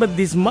food, but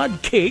this mud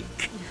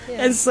cake.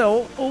 Yeah. And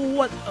so,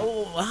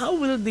 how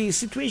will the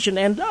situation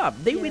end up?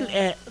 They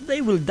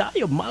will die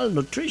of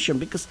malnutrition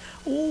because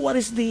what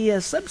is the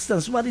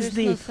substance? What is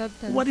There's no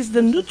substance. what is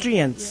the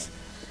nutrients?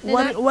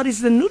 Yeah. What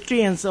is the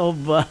nutrients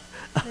of Yeah.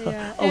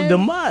 of the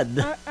And, mud?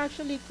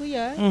 actually,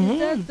 Kuya, Mhm. is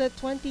that the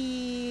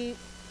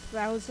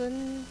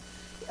 20,000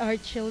 are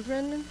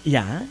children?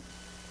 Yeah.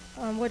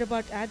 What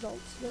about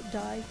adults that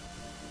die?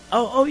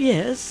 Oh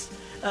yes.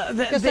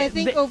 Because I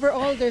think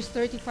overall there's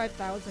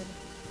 35,000.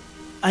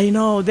 I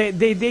know they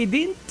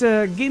didn't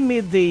give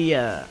me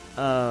the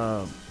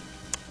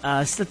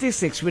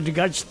statistics with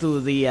regards to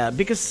the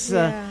because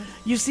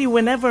you see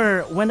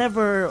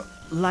whenever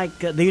like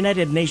the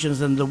United Nations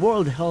and the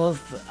World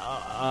Health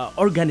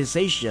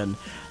Organization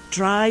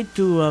try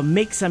to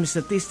make some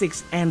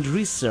statistics and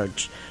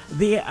research,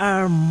 they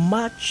are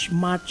much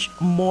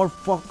more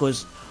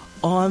focused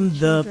on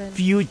the Children.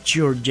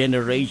 future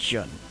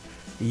generation.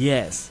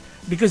 Yes,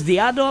 because the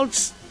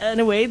adults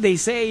anyway they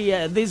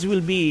say this will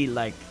be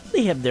like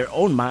they have their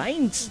own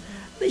minds.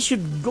 They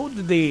should go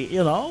to the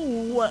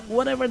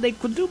whatever they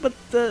could do, but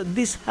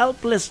these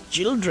helpless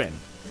children,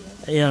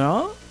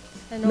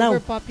 And Now-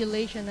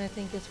 overpopulation, I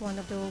think, is one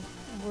of the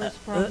worst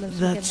problems.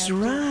 that's we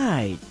can have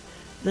right.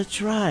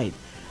 That's right.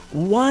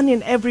 1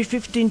 in every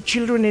 15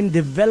 children in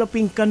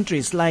developing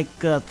countries, like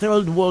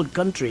third world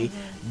country,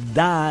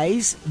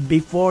 dies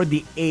before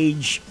the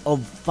age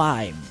of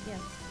 5. Yes,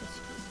 that's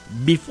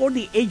true. Before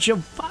the age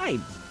of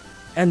 5.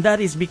 And that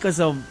is because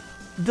of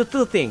the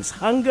two things,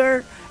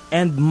 hunger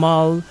and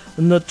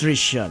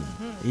malnutrition.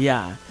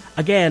 Yeah.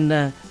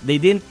 Again, they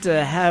didn't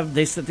have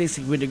the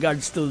statistic with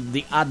regards to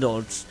the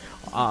adults,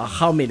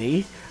 how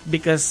many,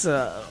 because,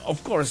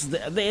 of course,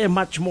 they are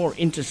much more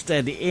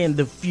interested in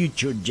the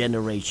future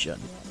generation.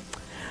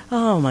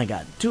 Oh, my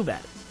God. Too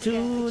bad. I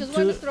just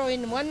want to throw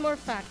in one more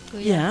fact,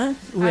 Kuya. Yeah,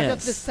 Out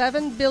of the yes.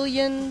 7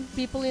 billion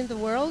people in the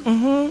world,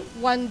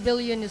 1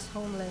 billion is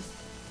homeless.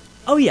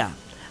 Oh, yeah.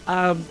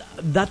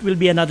 That will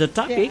be another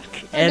topic,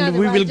 Yeah. and Another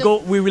we one, will just- go.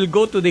 We will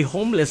go to the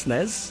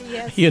homelessness.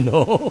 Yes.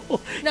 No,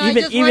 I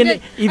just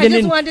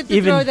wanted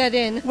to throw that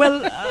in.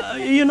 Well,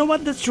 you know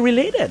what? That's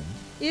related.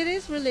 It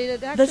is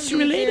related. Actually, That's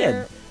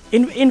related.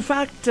 In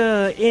fact,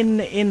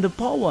 in the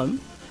poem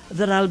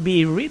that I'll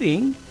be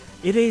reading,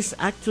 it is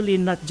actually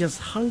not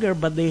just hunger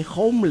but the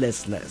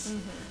homelessness.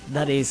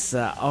 That is,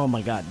 oh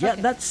my God. Yeah,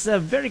 Okay. that's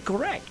very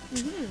correct.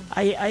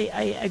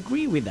 I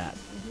agree with that.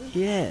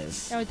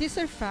 Yes. Now, these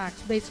are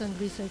facts based on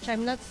research.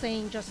 I'm not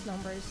saying just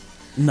numbers.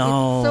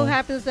 No. It so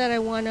happens that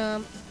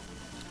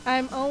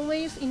I'm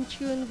always in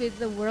tune with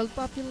the world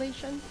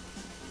population.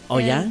 Oh,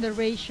 and yeah? the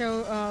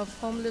ratio of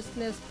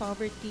homelessness,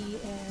 poverty,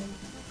 and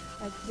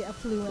like the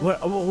affluent.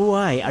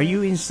 Why? Are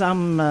you in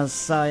some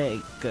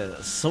social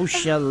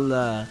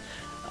It's-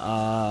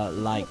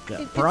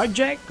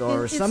 project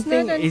or it's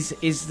something? not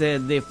Is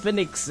the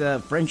Phoenix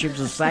Friendship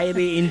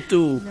Society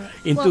into No.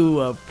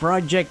 into a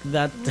project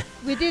that?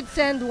 We did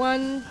send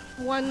one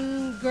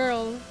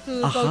girl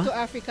to go Uh-huh. to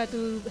Africa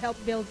to help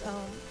build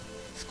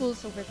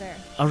schools over there.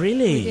 Oh, We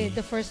really? did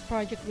the first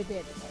project we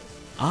did.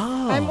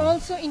 Oh. I'm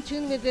also in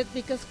tune with it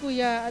because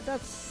Kuya,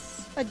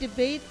 that's a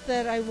debate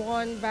that I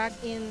won back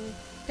in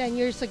 10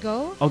 years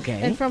ago. Okay.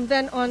 And from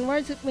then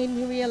onwards, it made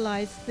me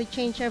realize they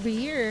change every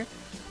year.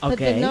 But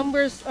Okay. the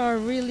numbers are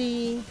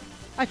really,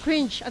 I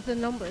cringe at the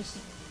numbers.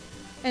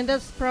 And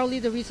that's probably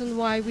the reason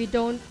why we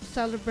don't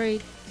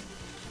celebrate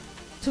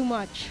too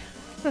much.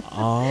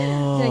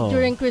 Oh. Like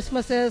during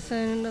Christmases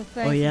and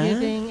Oh, yeah?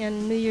 Thanksgiving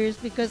and New Year's,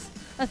 because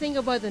I think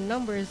about the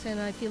numbers and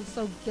I feel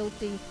so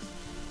guilty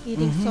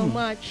eating so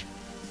much,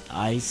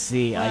 I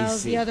see. while I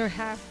see. the other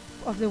half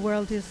of the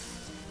world is,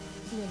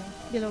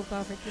 below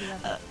poverty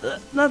level.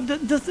 Now,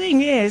 the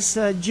thing is,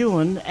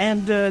 June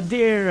and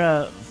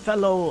dear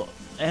fellow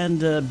and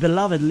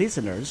beloved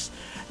listeners,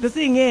 the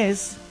thing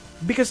is,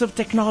 because of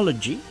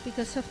technology,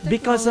 Because of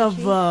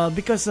technology.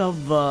 because of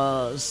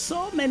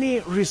so many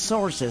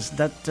resources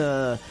that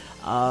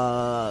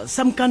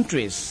some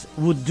countries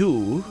would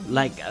do,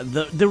 like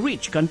the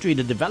rich country,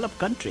 the developed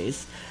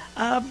countries,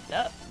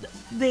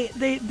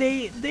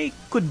 they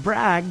could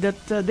brag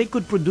that they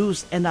could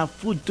produce enough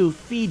food to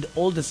feed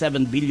all the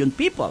 7 billion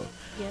people.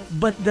 Yes.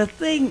 But the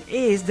thing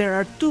is, there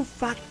are two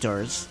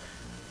factors.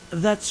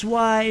 That's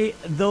why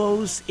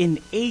those in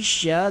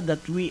Asia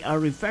that we are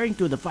referring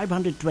to, the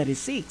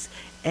 526,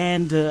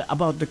 and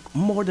about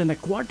more than a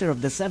quarter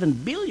of the 7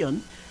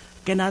 billion,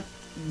 cannot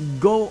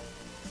go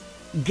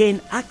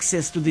gain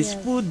access to this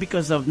Yes. food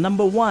because of,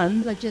 number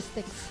one,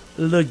 Logistics.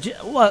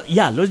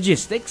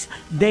 logistics.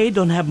 They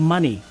don't have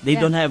money. They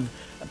Yeah. don't have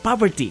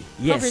poverty.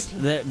 Yes,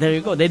 Poverty. there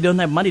you go. They don't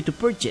have money to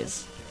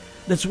purchase.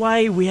 That's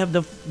why we have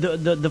the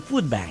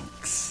food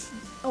banks.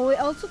 Oh, we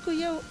also,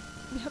 Kuya,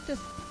 we have to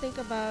think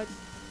about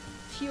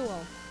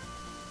fuel.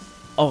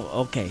 Oh,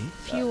 okay.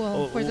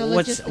 Fuel for the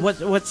what's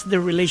logistics. what's the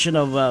relation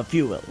of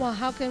fuel? Well,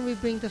 how can we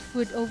bring the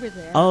food over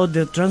there? Oh,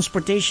 the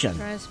transportation.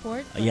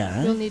 Transport.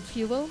 Yeah. We'll need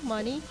fuel,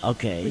 money,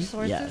 Okay.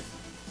 resources.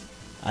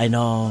 Yeah. I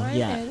know. Right?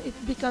 Yeah. And it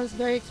becomes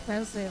very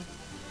expensive.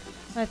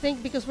 I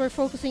think because we're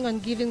focusing on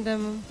giving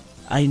them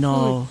I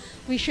know.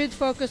 food, we should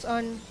focus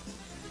on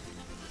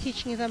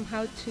teaching them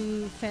how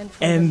to fend for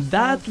And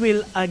that themselves.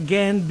 will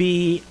again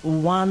be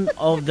one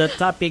of the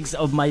topics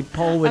of my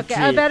poetry. Okay,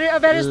 I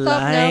better stop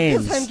now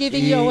because lines. I'm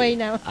giving you away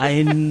now.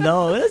 I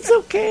know. It's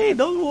okay.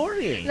 Don't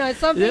worry. No, it's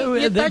something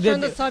you touch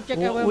on the subject.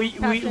 I'm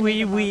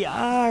We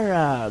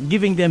are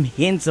giving them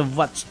hints of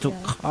what's to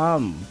Yeah.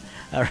 come.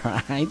 All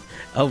right.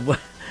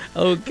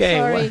 Okay.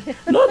 Sorry.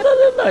 No.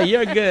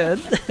 You're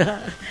good.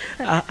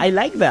 I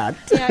like that.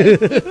 Yeah,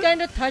 it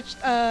kind of touched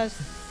us.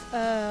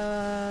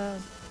 Uh-huh.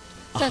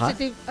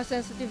 A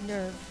sensitive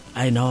nerve.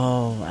 I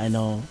know.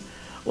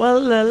 Well,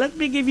 let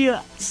me give you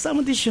some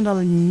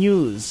additional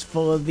news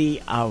for the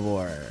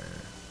hour.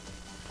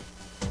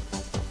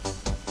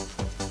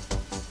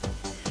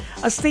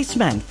 A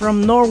statesman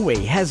from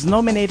Norway has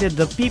nominated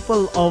the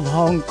people of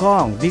Hong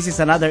Kong. This is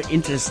another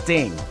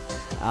interesting.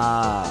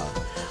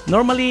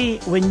 Normally,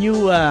 when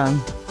you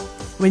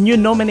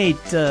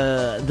nominate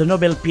the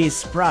Nobel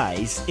Peace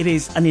Prize, it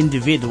is an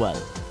individual,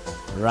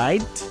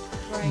 right?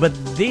 Right. But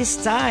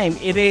this time,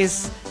 it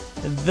is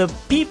the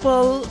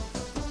people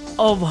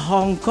of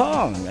Hong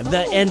Kong,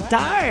 the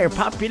entire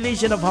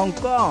population of Hong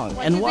Kong.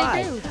 What And did they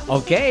why? do?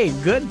 Okay,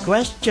 good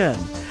question.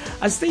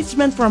 A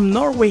statesman from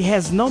Norway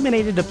has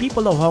nominated the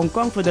people of Hong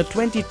Kong for the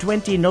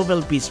 2020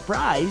 Nobel Peace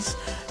Prize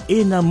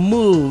in a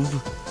move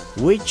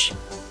which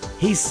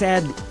he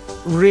said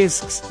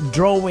risks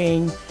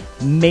drawing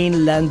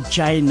mainland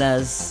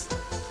China's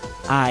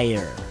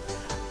ire.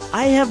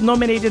 I have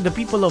nominated the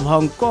people of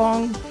Hong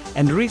Kong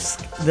and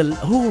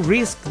who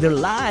risk their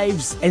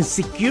lives and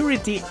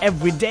security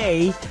every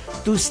day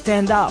to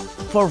stand up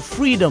for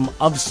freedom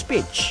of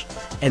speech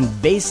and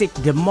basic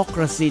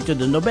democracy to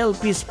the Nobel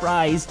Peace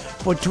Prize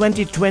for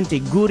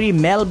 2020. Guri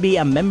Melby,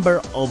 a member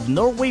of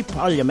Norway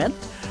Parliament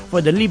for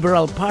the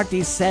Liberal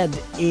Party, said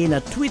in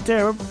a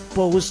Twitter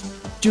post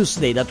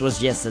Tuesday, that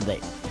was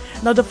yesterday.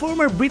 Now, the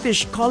former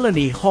British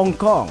colony, Hong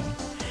Kong,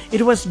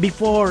 it was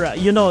before,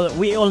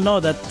 we all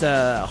know that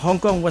Hong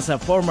Kong was a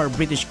former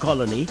British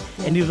colony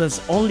and it was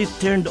only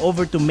turned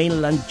over to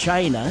mainland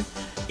China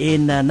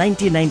in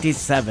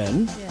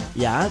 1997.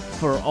 Yeah,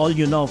 for all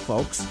you know,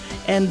 folks.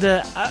 And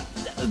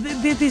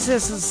this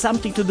has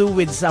something to do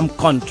with some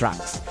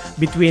contracts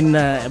between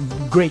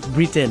Great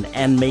Britain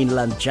and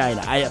mainland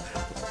China.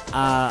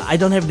 I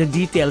don't have the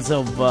details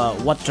of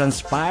what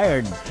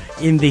transpired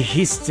in the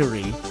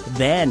history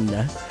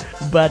then,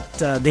 but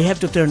they have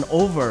to turn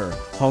over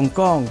Hong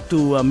Kong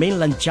to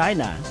mainland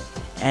China,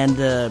 and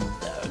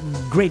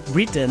Great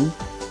Britain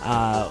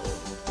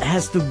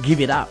has to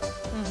give it up,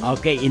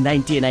 okay, in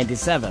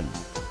 1997.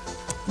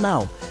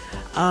 Now,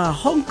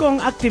 Hong Kong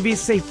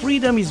activists say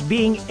freedom is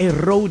being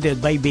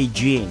eroded by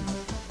Beijing.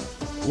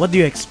 What do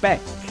you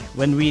expect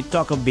when we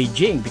talk of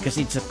Beijing? Because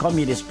it's a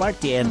communist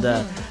party, and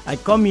a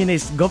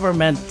communist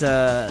government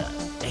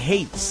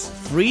hates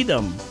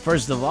freedom,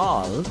 first of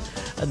all.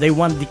 They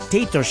want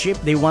dictatorship.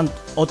 They want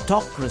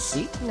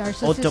autocracy.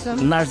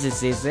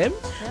 Narcissism.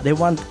 Yep. They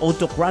want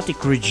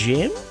autocratic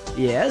regime.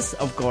 Yes,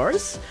 of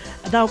course.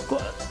 Now,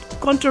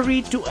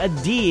 contrary to a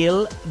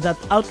deal that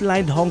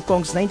outlined Hong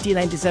Kong's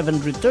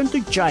 1997 return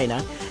to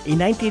China in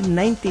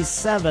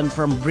 1997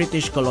 from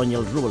British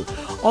colonial rule.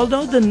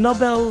 Although the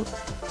Nobel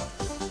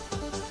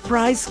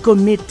Prize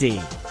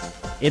Committee,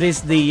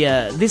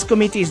 this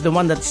committee is the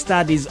one that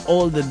studies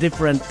all the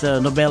different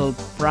Nobel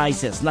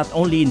Prizes, not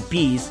only in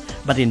peace,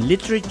 but in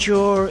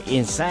literature,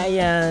 in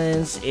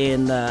science,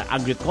 in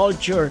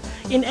agriculture,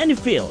 in any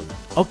field.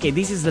 Okay,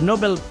 this is the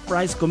Nobel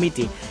Prize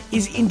Committee,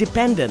 is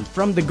independent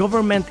from the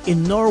government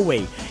in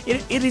Norway.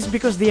 It is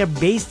because they are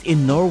based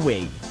in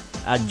Norway,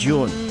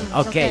 June.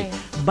 Okay.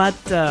 But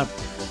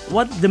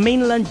what the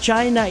mainland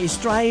China is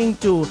trying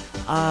to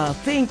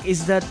think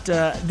is that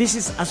this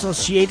is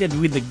associated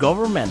with the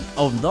government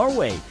of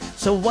Norway.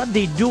 So what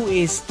they do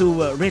is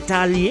to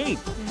retaliate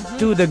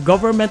to the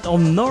government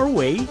of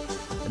Norway,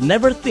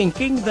 never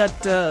thinking that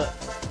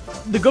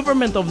the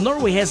government of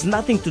Norway has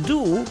nothing to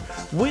do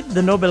with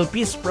the Nobel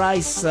Peace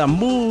Prize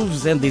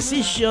moves and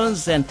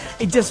decisions. And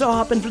it just so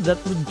happened that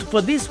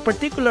for this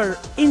particular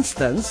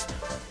instance,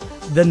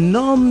 the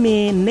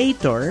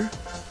nominator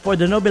for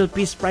the Nobel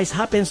Peace Prize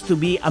happens to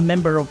be a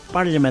member of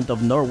Parliament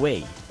of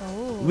Norway,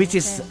 which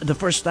is the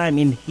first time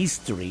in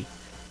history.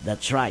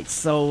 That's right.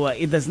 So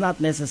it does not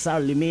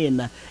necessarily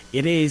mean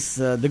it is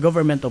the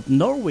government of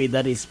Norway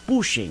that is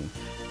pushing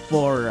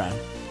for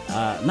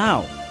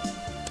now.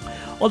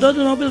 Although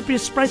the Nobel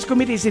Peace Prize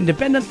Committee is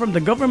independent from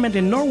the government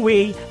in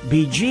Norway,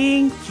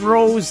 Beijing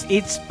throws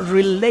its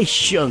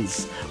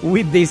relations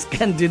with the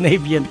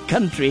Scandinavian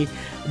country.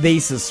 They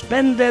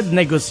suspended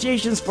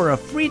negotiations for a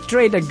free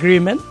trade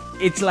agreement.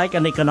 It's like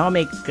an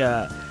economic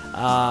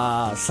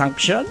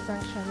sanction,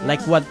 like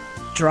what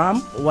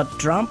Trump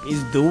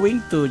is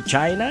doing to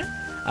China,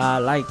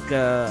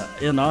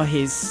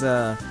 his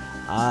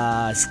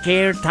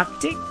scare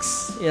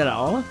tactics,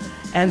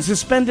 and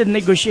suspended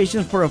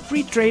negotiations for a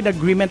free trade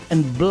agreement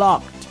and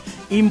blocked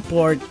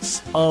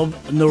imports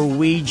of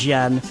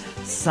Norwegian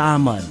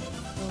salmon.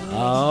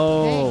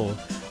 Oh,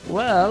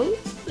 well,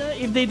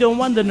 if they don't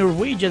want the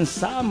Norwegian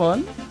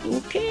salmon,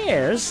 who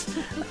cares?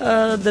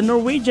 The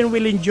Norwegian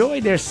will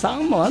enjoy their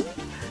salmon,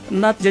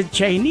 not the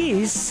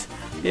Chinese,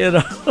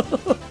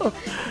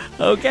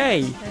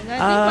 Okay.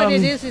 And I think what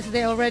it is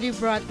they already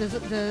brought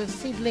the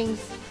seedlings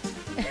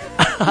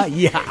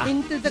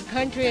into the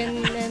country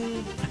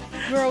and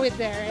grow it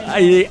there.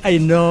 And I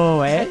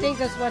know, I think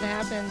that's what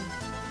happened.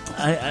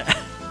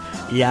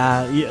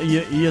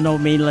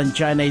 Mainland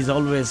China is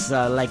always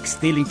like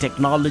stealing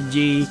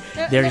technology.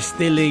 They're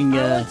stealing.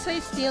 I would say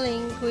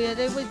stealing, Kuya.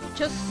 They would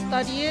just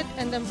study it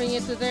and then bring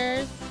it to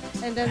theirs,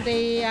 and then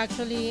they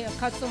actually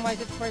customize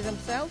it for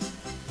themselves.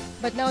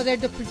 But now they're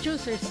the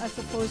producers as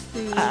opposed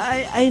to.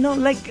 I know,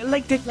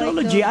 like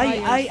technology.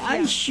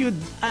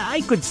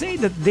 I could say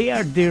that they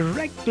are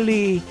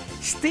directly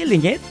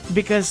stealing it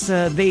because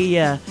they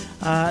are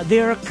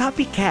a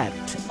copycat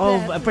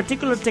of a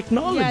particular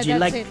technology. Yeah,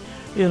 like it.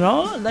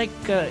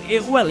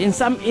 In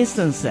some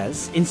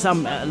instances,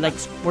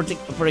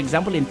 for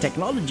example, in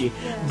technology.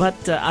 Yeah.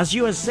 But as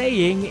you were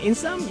saying, in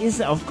some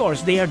instances, of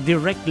course, they are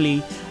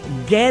directly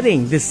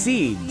getting the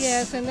seeds.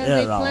 Yes, and then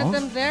they plant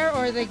them there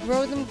or they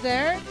grow them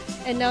there,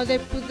 and now they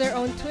put their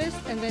own twist,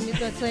 and then it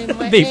would say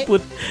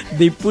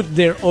they put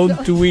their own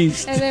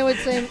twist, and they would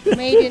say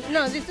made in.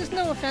 No, this is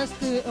no offense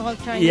to all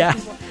Chinese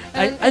people.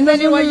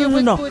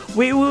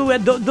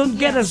 Don't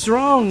get us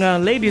wrong,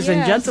 ladies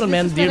and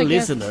gentlemen, dear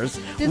listeners.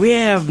 We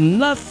have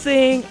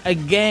nothing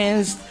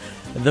against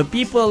the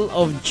people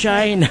of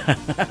China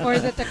or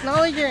the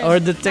technology or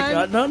the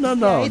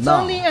no. It's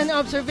only an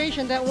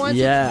observation that once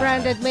it's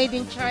branded made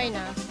in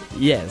China,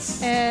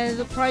 yes, and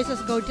the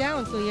prices go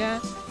down,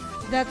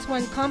 that's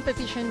when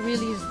competition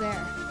really is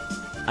there.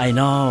 I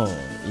know,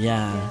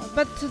 yeah.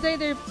 But today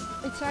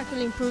it's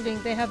actually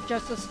improving. They have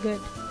just as good.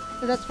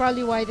 So that's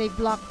probably why they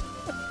blocked.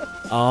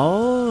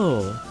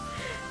 Oh,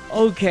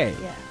 okay.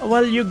 Yeah.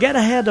 Well, you get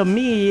ahead of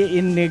me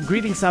in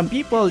greeting some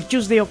people.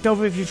 Tuesday,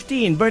 October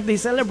 15, birthday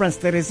celebrants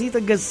Teresita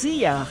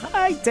Garcia.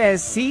 Hi,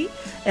 Tessie.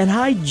 And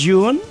hi,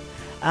 June.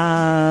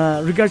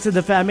 Regards to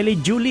the family,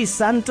 Julie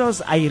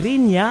Santos,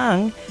 Irene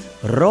Yang,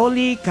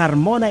 Rolly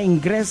Carmona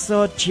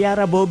Ingreso,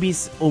 Chiara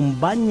Bobis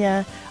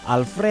Umbanya,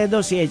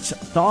 Alfredo C.H.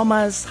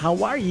 Thomas.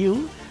 How are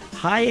you?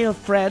 Hi,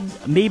 Fred,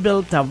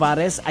 Mabel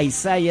Tavares,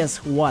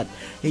 Isaias what?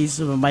 He's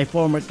my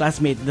former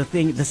classmate.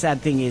 The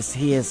sad thing is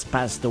he has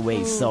passed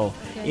away, so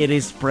okay. it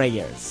is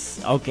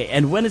prayers. Okay,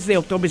 and Wednesday,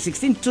 October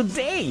 16,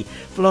 today,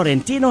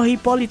 Florentino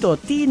Hipolito,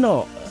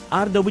 Tino,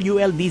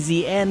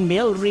 RWLDZN,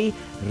 Melry,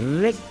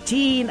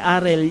 Rectine,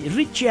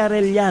 Richie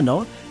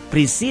Arellano,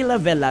 Priscilla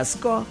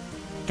Velasco,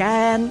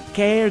 Can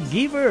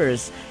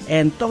Caregivers,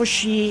 and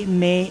Toshi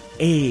May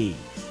A.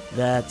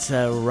 That's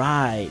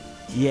right.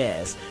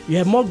 Yes. You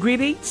have more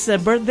greetings,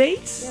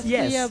 birthdays?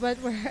 Yes. Yeah, but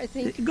I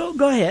think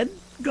Go ahead.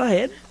 Go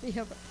ahead. we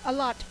have a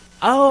lot.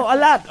 Oh, a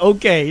lot.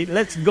 Okay,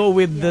 let's go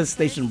with the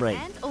station break.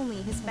 And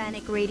only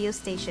Hispanic radio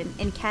station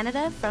in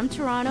Canada, from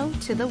Toronto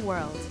to the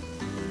world.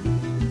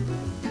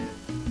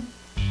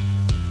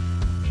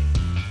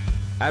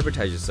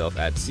 Advertise yourself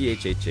at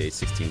CHHA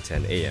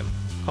 1610 AM.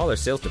 Call our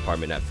sales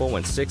department at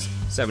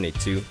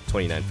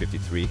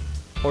 416-782-2953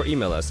 or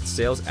email us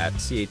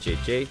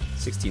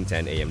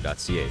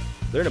sales@chhha1610am.ca.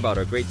 Learn about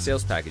our great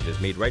sales packages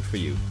made right for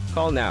you.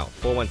 Call now,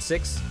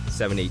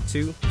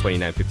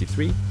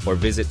 416-782-2953 or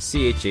visit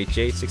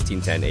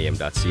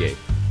chhha1610am.ca.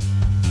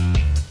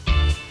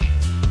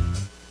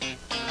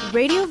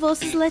 Radio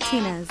Voces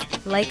Latinas.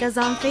 Like us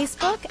on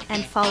Facebook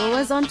and follow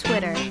us on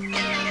Twitter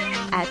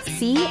at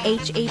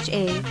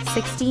CHHA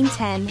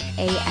 1610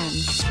 AM.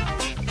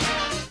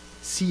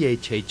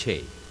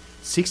 CHHA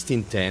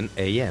 1610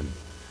 AM.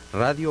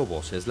 Radio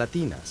Voces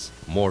Latinas.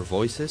 More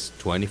voices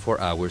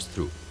 24 hours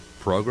through.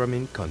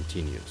 Programming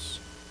continues.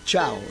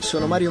 Ciao,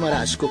 sono Mario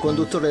Marasco,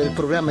 conduttore del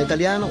programma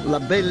italiano La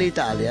Bella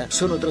Italia.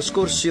 Sono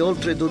trascorsi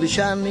oltre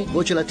 12 anni,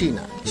 Voce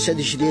Latina.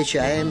 16:10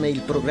 AM,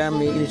 i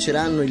programmi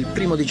inizieranno il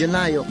 1 di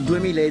gennaio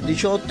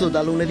 2018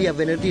 da lunedì a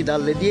venerdì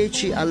dalle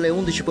 10 alle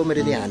 11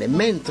 pomeridiane,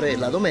 mentre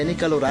la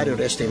domenica l'orario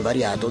resta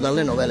invariato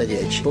dalle 9 alle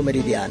 10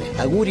 pomeridiane.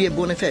 Auguri e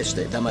buone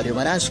feste da Mario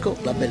Marasco,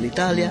 La Bella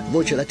Italia,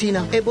 Voce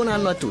Latina e buon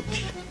anno a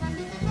tutti.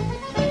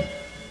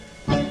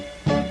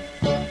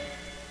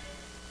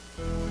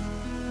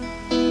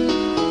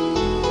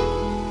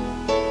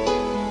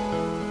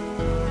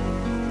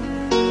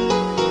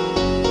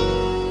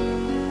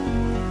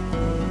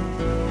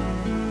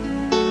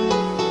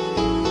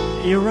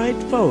 You're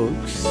right,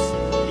 folks.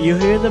 You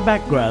hear the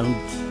background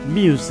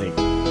music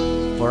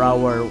for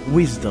our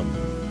wisdom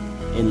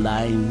in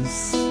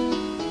lines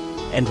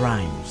and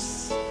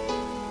rhymes.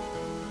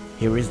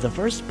 Here is the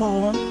first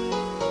poem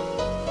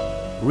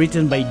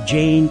written by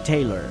Jane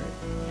Taylor,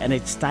 and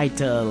it's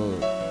titled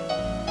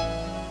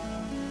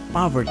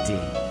Poverty.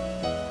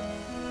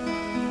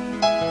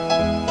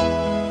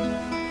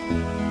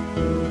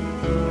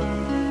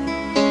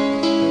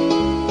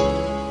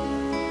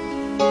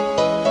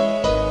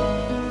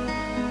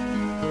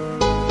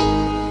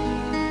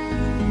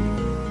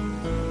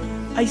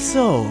 I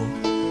saw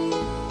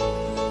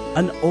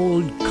an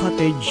old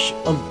cottage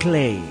of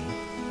clay,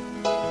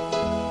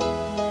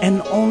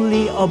 and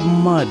only of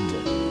mud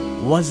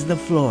was the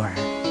floor.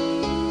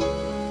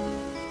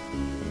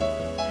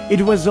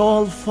 It was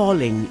all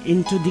falling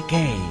into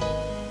decay,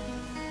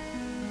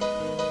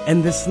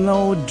 and the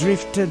snow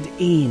drifted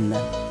in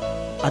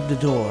at the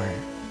door.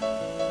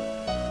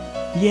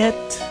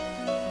 Yet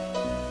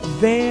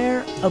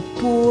there a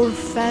poor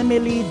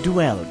family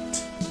dwelt,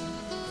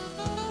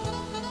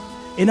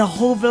 in a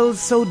hovel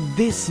so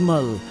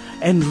dismal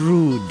and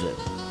rude,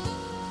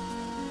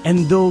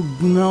 and though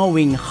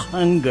gnawing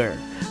hunger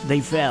they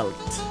felt,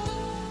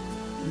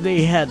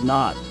 they had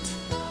not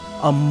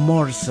a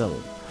morsel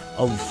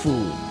of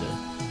food.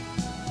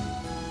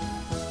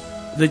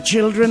 The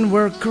children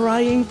were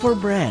crying for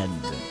bread,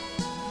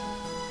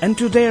 and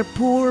to their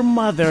poor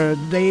mother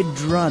they'd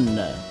run.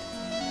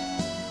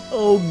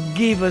 "Oh,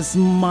 give us,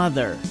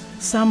 mother,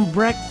 some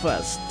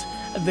breakfast,"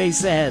 they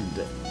said.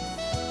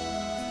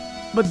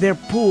 But their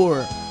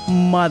poor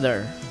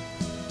mother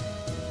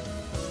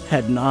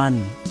had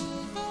none.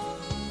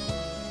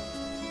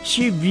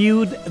 She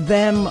viewed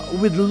them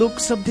with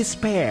looks of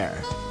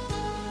despair.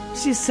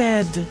 She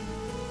said,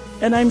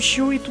 and I'm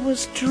sure it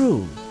was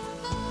true,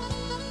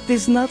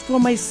 "'Tis not for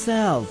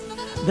myself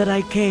that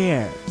I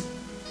care,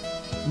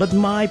 but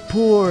my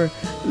poor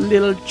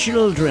little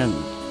children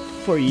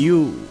for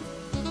you.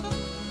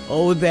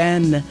 Oh,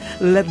 then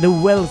let the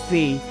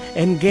wealthy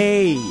and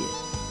gay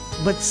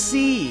but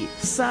see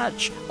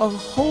such a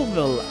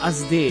hovel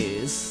as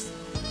this,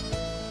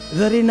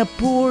 that in a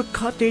poor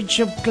cottage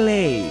of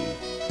clay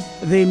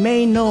they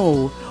may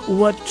know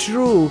what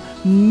true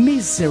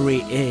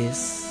misery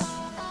is.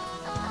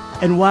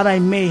 And what I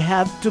may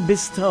have to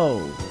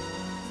bestow,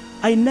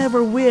 I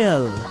never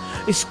will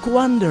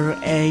squander,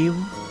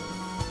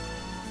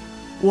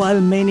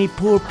 while many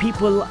poor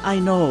people I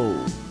know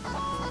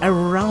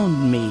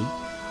around me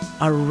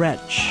are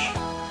wretched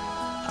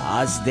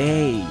as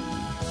they."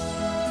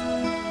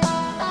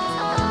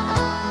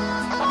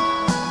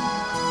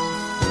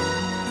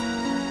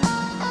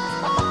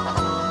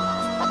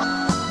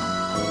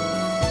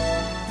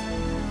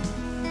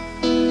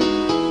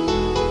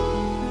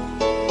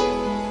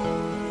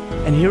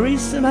 And here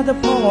is another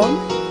poem,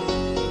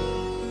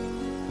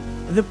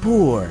 The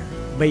Poor,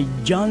 by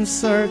John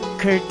Sir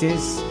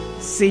Curtis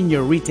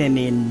Senior, written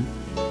in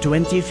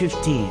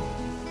 2015.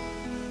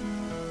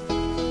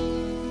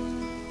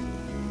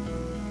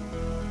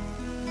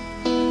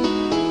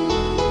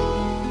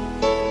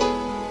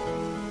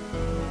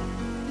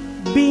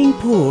 Being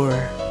poor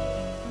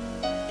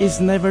is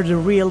never the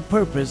real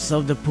purpose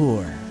of the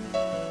poor.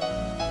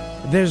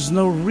 There's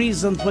no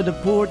reason for the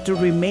poor to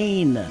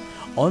remain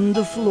on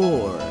the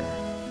floor.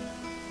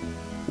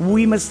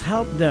 We must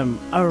help them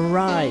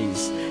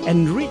arise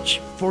and reach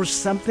for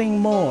something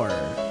more.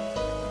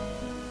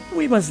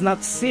 We must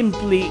not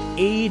simply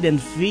aid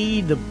and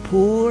feed the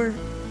poor.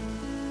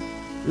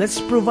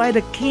 Let's provide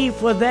a key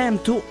for them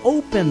to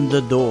open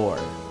the door.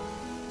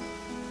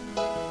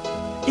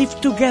 If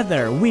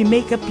together we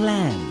make a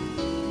plan,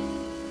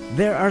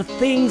 there are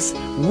things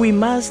we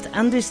must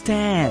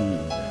understand.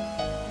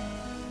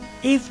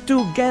 If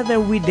together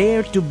we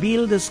dare to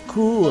build a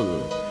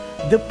school,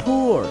 the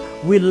poor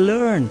will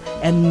learn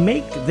and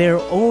make their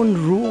own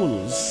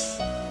rules.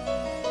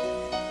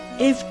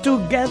 If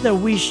together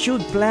we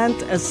should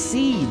plant a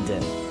seed,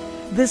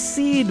 the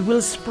seed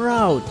will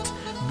sprout,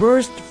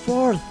 burst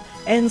forth,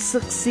 and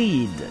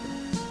succeed.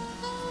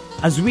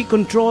 As we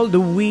control the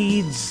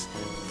weeds,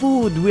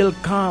 food will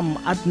come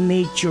at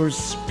nature's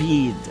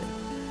speed.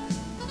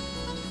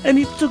 And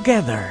if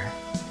together,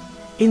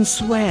 in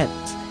sweat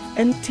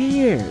and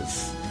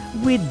tears,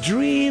 we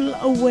drill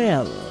a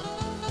well,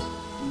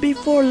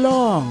 before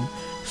long,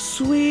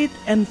 sweet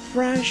and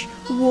fresh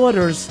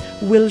waters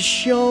will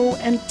show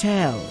and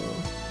tell.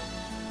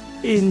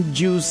 In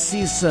due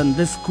season,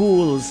 the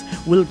schools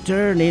will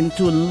turn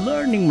into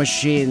learning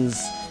machines,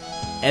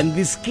 and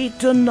this key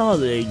to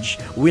knowledge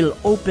will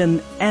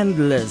open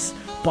endless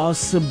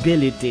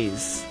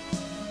possibilities.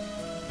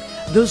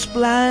 Those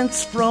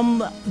plants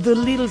from the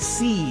little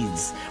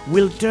seeds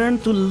will turn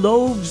to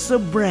loaves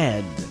of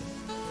bread.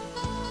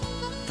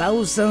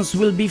 Thousands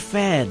will be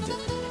fed,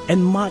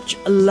 and much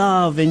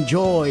love and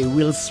joy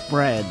will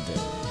spread.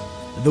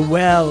 The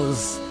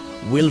wells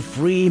will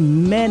free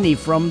many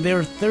from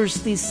their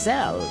thirsty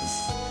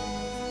cells,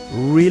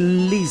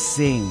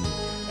 releasing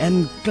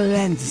and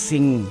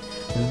cleansing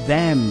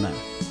them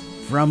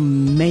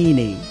from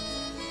many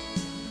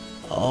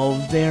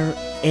of their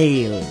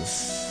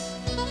ails.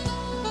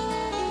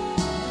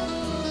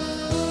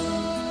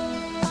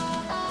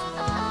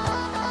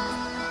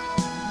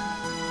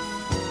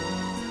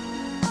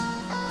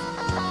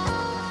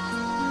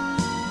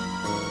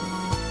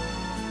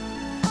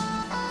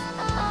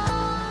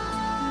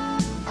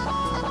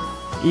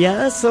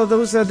 Yeah, so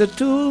those are the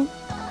two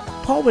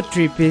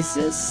poetry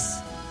pieces.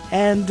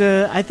 And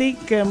I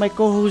think my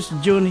co-host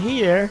June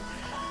here,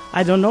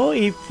 I don't know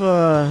if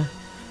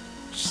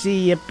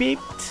she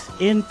peeped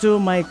into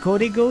my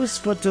códigos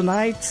for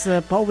tonight's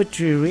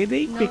poetry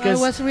reading. No, because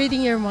I was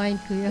reading your mind,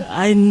 Kuya.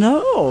 I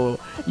know.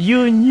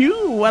 You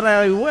knew what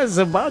I was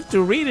about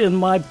to read in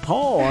my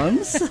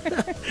poems.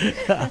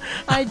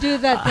 I do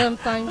that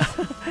sometimes.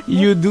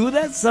 You do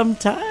that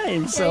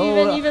sometimes. Yeah,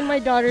 So even my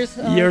daughters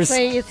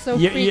say it's so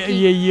freaky.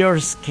 You're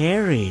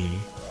scary.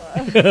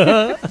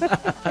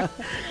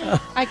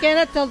 I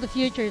cannot tell the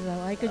future,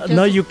 though. I could just,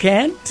 No, you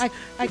can't?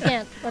 I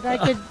can't, but I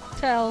could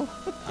tell.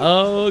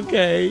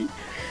 Okay.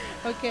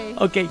 Okay.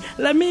 Okay,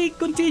 let me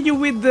continue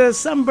with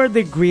some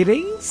birthday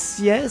greetings.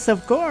 Yes,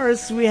 of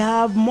course, we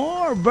have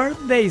more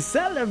birthday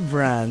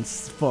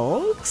celebrants,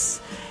 folks.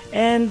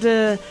 And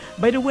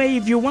by the way,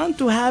 if you want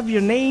to have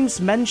your names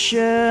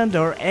mentioned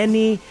or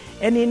any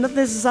not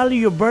necessarily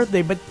your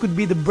birthday, but could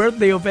be the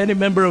birthday of any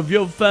member of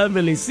your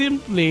family,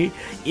 simply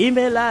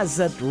email us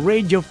at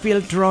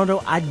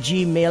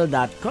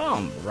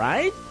radiofieldtoronto@gmail.com,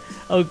 right?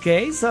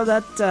 Okay, so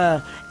that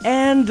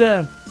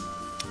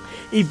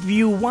if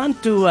you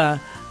want to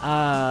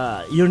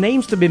your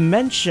names to be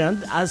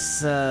mentioned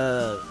as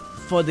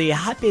for the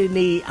happy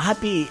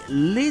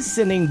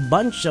listening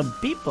bunch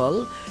of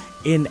people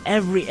in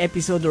every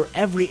episode or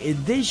every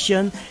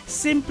edition,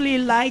 simply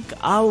like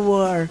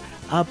our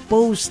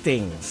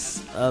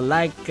postings,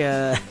 like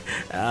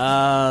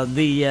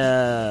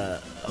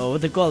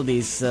what they call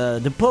this,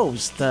 the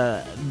post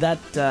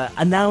that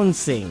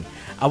announcing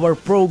our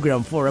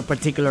program for a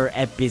particular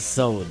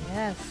episode.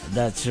 Yes.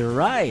 That's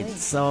right.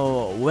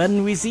 So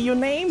when we see your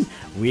name,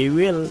 we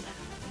will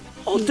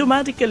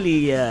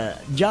automatically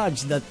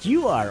judge that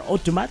you are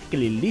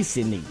automatically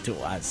listening to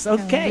us.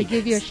 Okay. We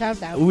give you a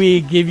shout out.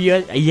 We give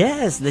you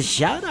the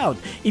shout out.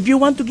 If you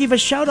want to give a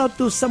shout out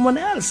to someone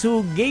else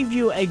who gave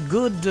you a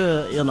good,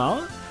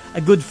 a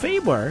good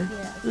favor,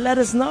 let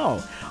us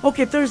know.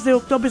 Okay, Thursday,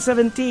 October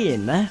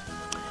 17.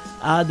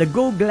 The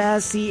Go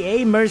Glass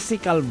CA, Mercy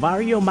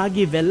Calvario,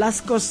 Maggie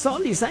Velasco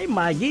Solis, hi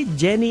Maggie,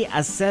 Jenny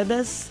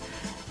Aceves,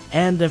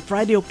 and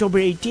Friday, October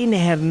 18,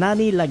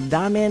 Hernani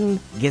Lagdamen,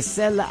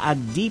 Gisela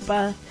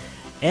Agdipa,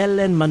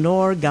 Ellen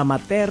Manor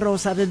Gamatero.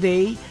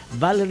 Saturday,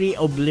 Valerie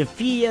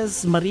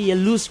Oblefias, Maria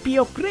Luz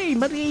Piocre,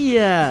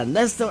 Maria,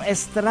 Nestor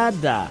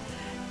Estrada,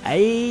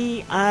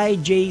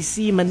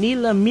 AIJC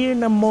Manila,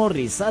 Mirna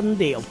Mori.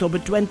 Sunday, October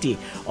 20,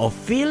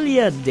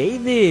 Ophelia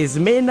Davis,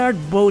 Maynard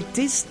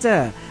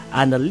Bautista,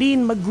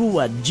 Annalyn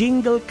Magua,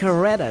 Jingle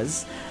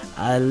Carreras,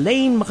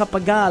 Lane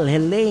Macapagal,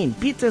 Helene,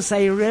 Peter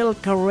Cyril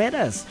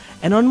Carreras.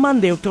 And on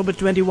Monday, October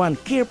 21,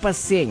 Kirpa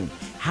Singh,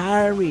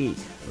 Harry,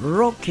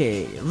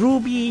 Roque,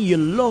 Ruby,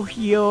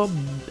 Eulogio,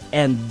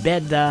 and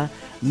Beda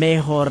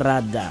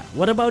Mejorada.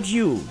 What about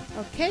you?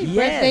 Okay, Yes.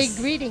 birthday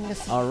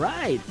greetings. All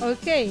right.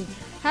 Okay,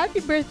 happy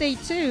birthday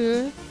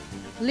to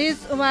Liz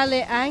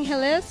Umale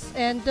Angeles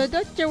and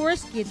Dodot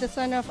Jaworski, the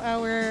son of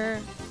our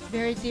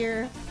very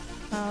dear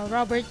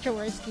Robert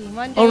Jaworski.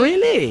 Monday. Oh,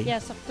 really?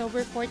 Yes,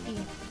 October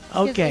 14th.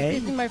 Okay.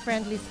 This is my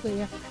friend Liz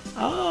Kuya.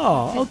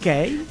 Oh,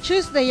 okay.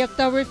 Tuesday,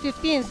 October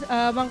 15th,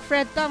 Mang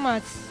Fred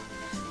Thomas,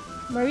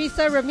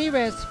 Marisa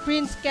Ramirez,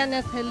 Prince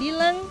Kenneth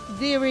Helilang,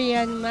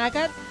 Dirian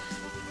Magat,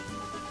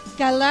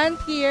 Galan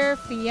Pierre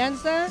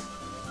Fianza,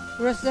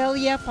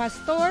 Roselia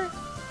Pastor.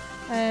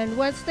 And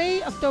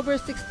Wednesday, October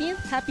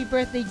 16th, happy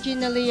birthday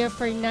Gina Lea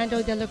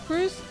Fernando de la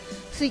Cruz,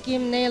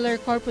 Sikim Naylor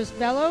Corpus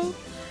Bello,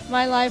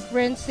 My Life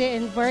Rense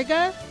and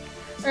Verga,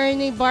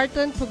 Ernie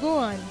Barton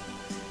Puguan.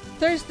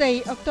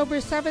 Thursday, October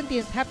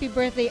 17th, happy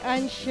birthday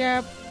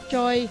Anshab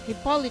Joy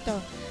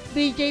Hipolito,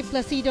 BJ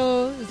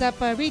Placido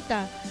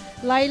Zaparita,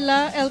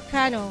 Laila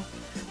Elcano,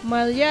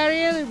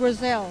 Malyariel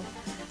Rosel,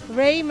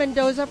 Ray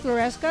Mendoza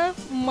Floresca,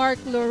 Mark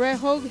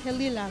Lorejo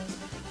Helilang.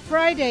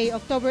 Friday,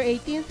 October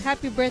 18th,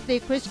 happy birthday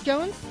Chris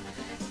Jones,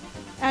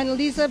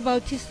 Annalisa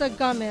Bautista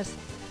Gomez.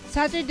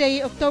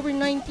 Saturday, October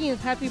 19th,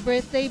 happy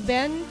birthday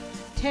Ben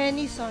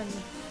Tennyson.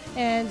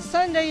 And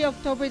Sunday,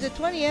 October the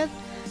 20th,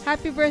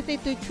 happy birthday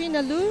to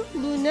Trina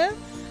Luna,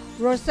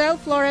 Rosel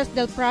Flores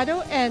del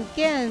Prado, and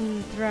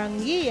Ken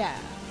Trangia.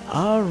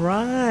 All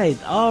right.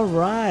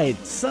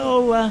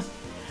 So,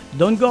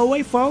 don't go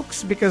away,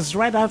 folks, because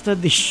right after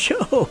the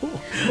show,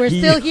 We're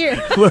still here.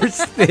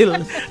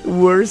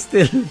 we're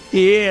still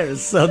here.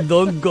 So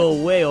don't go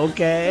away,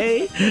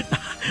 okay?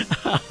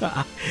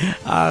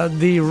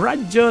 The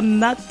Radyo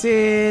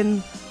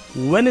Natin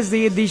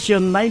Wednesday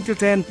edition 9 to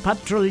 10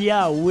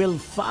 Patrolya will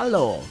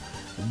follow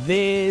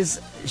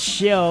this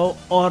show,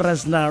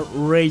 Oras na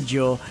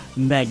Radio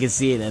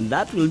Magazine, and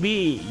that will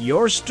be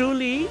yours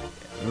truly,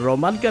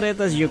 Roman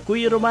Caretas, your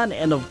Kuya Roman,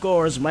 and of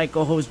course my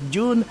co-host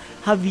June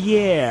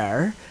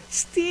Javier,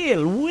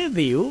 still with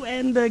you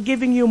and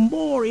giving you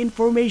more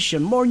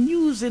information, more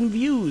news and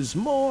views,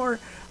 more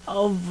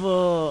of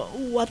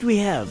what we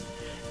have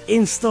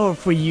in store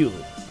for you.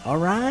 All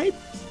right?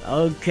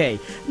 Okay.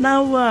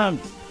 Now,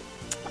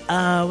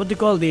 what do you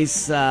call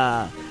this?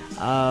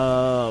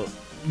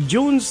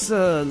 June's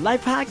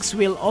life hacks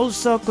will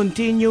also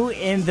continue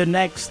in the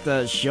next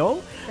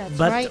show. That's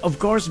but right. of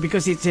course,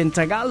 because it's in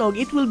Tagalog,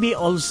 it will be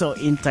also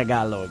in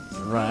Tagalog,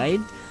 right?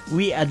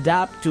 We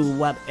adapt to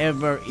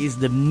whatever is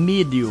the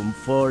medium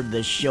for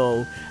the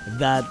show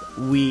that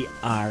we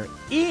are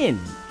in.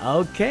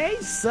 Okay,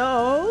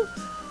 so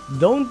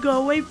don't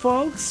go away,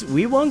 folks.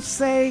 We won't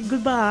say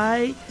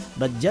goodbye,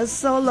 but just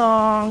so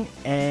long,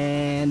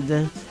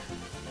 and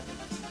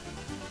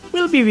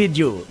we'll be with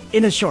you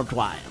in a short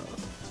while.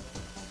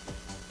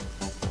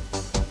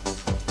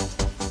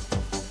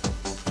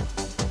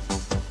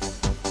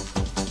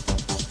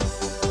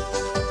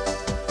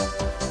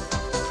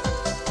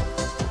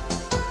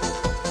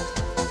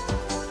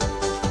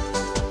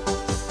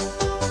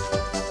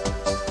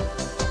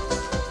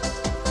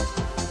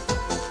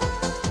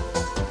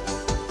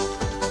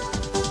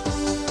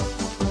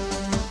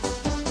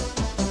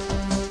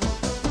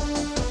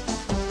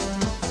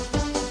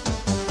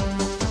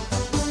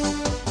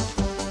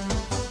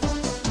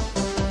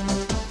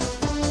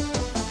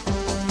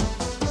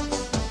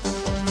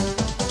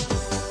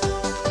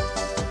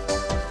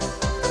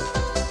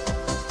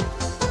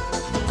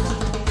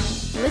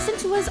 Listen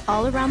to us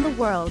all around the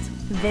world.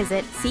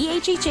 Visit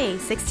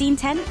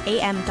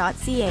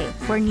chha1610am.ca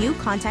for new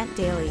content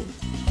daily.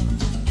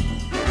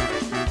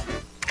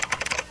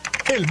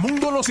 El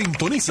mundo lo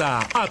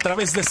sintoniza a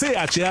través de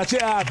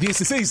CHHA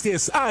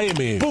 1610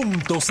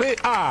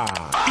 AM.ca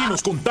y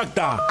nos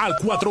contacta al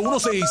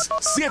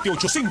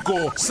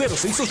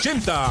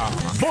 416-785-0680.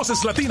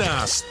 Voces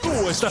Latinas, tu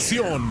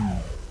estación.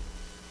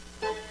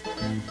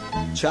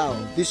 Ciao,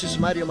 this is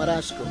Mario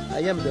Marasco.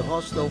 I am the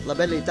host of La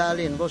Bella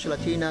Italia in Voce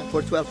Latina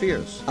for 12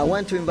 years. I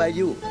want to invite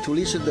you to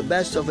listen to the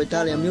best of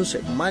Italian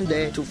music,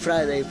 Monday to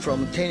Friday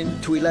from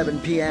 10 to 11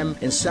 p.m.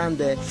 and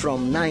Sunday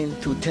from 9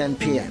 to 10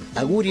 p.m.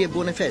 Auguri e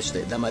buone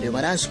feste da Mario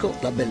Marasco,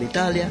 La Bella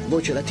Italia,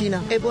 Voce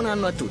Latina e buon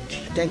anno a tutti.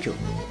 Thank you.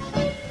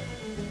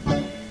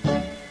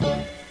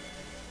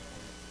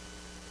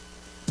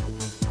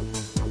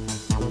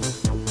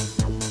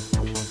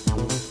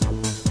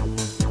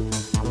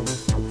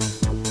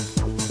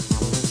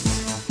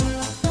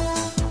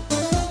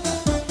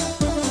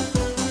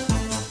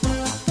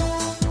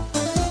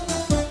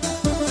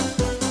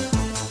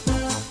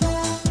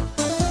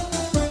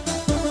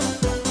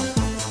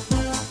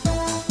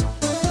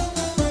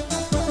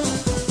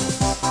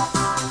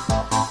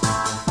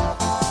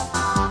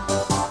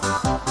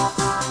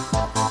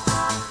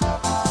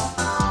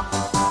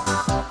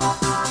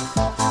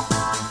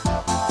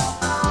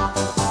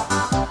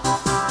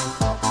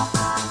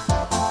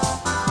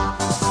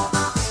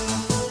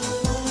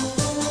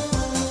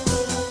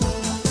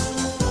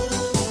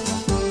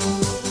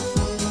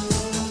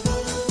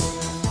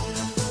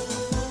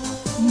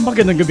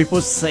 Magandang gabi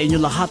po sa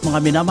inyo lahat, mga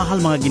minamahal,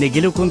 mga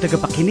ginigiliw kong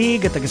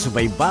tagapakinig at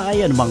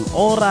tagasubaybay, anumang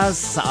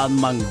oras, saan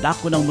mang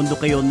dako ng mundo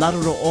kayo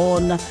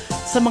naroroon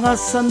sa mga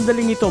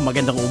sandaling ito.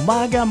 Magandang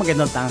umaga,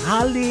 magandang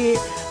tanghali,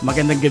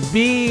 magandang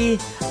gabi,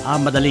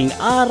 madaling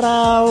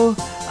araw,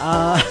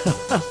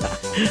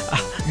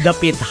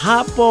 dapit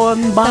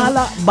hapon,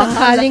 bahala.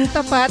 Tanghaling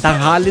tapat.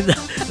 Tanghali,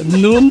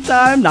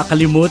 noontime,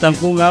 nakalimutan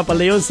ko nga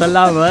pala yun,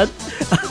 salamat.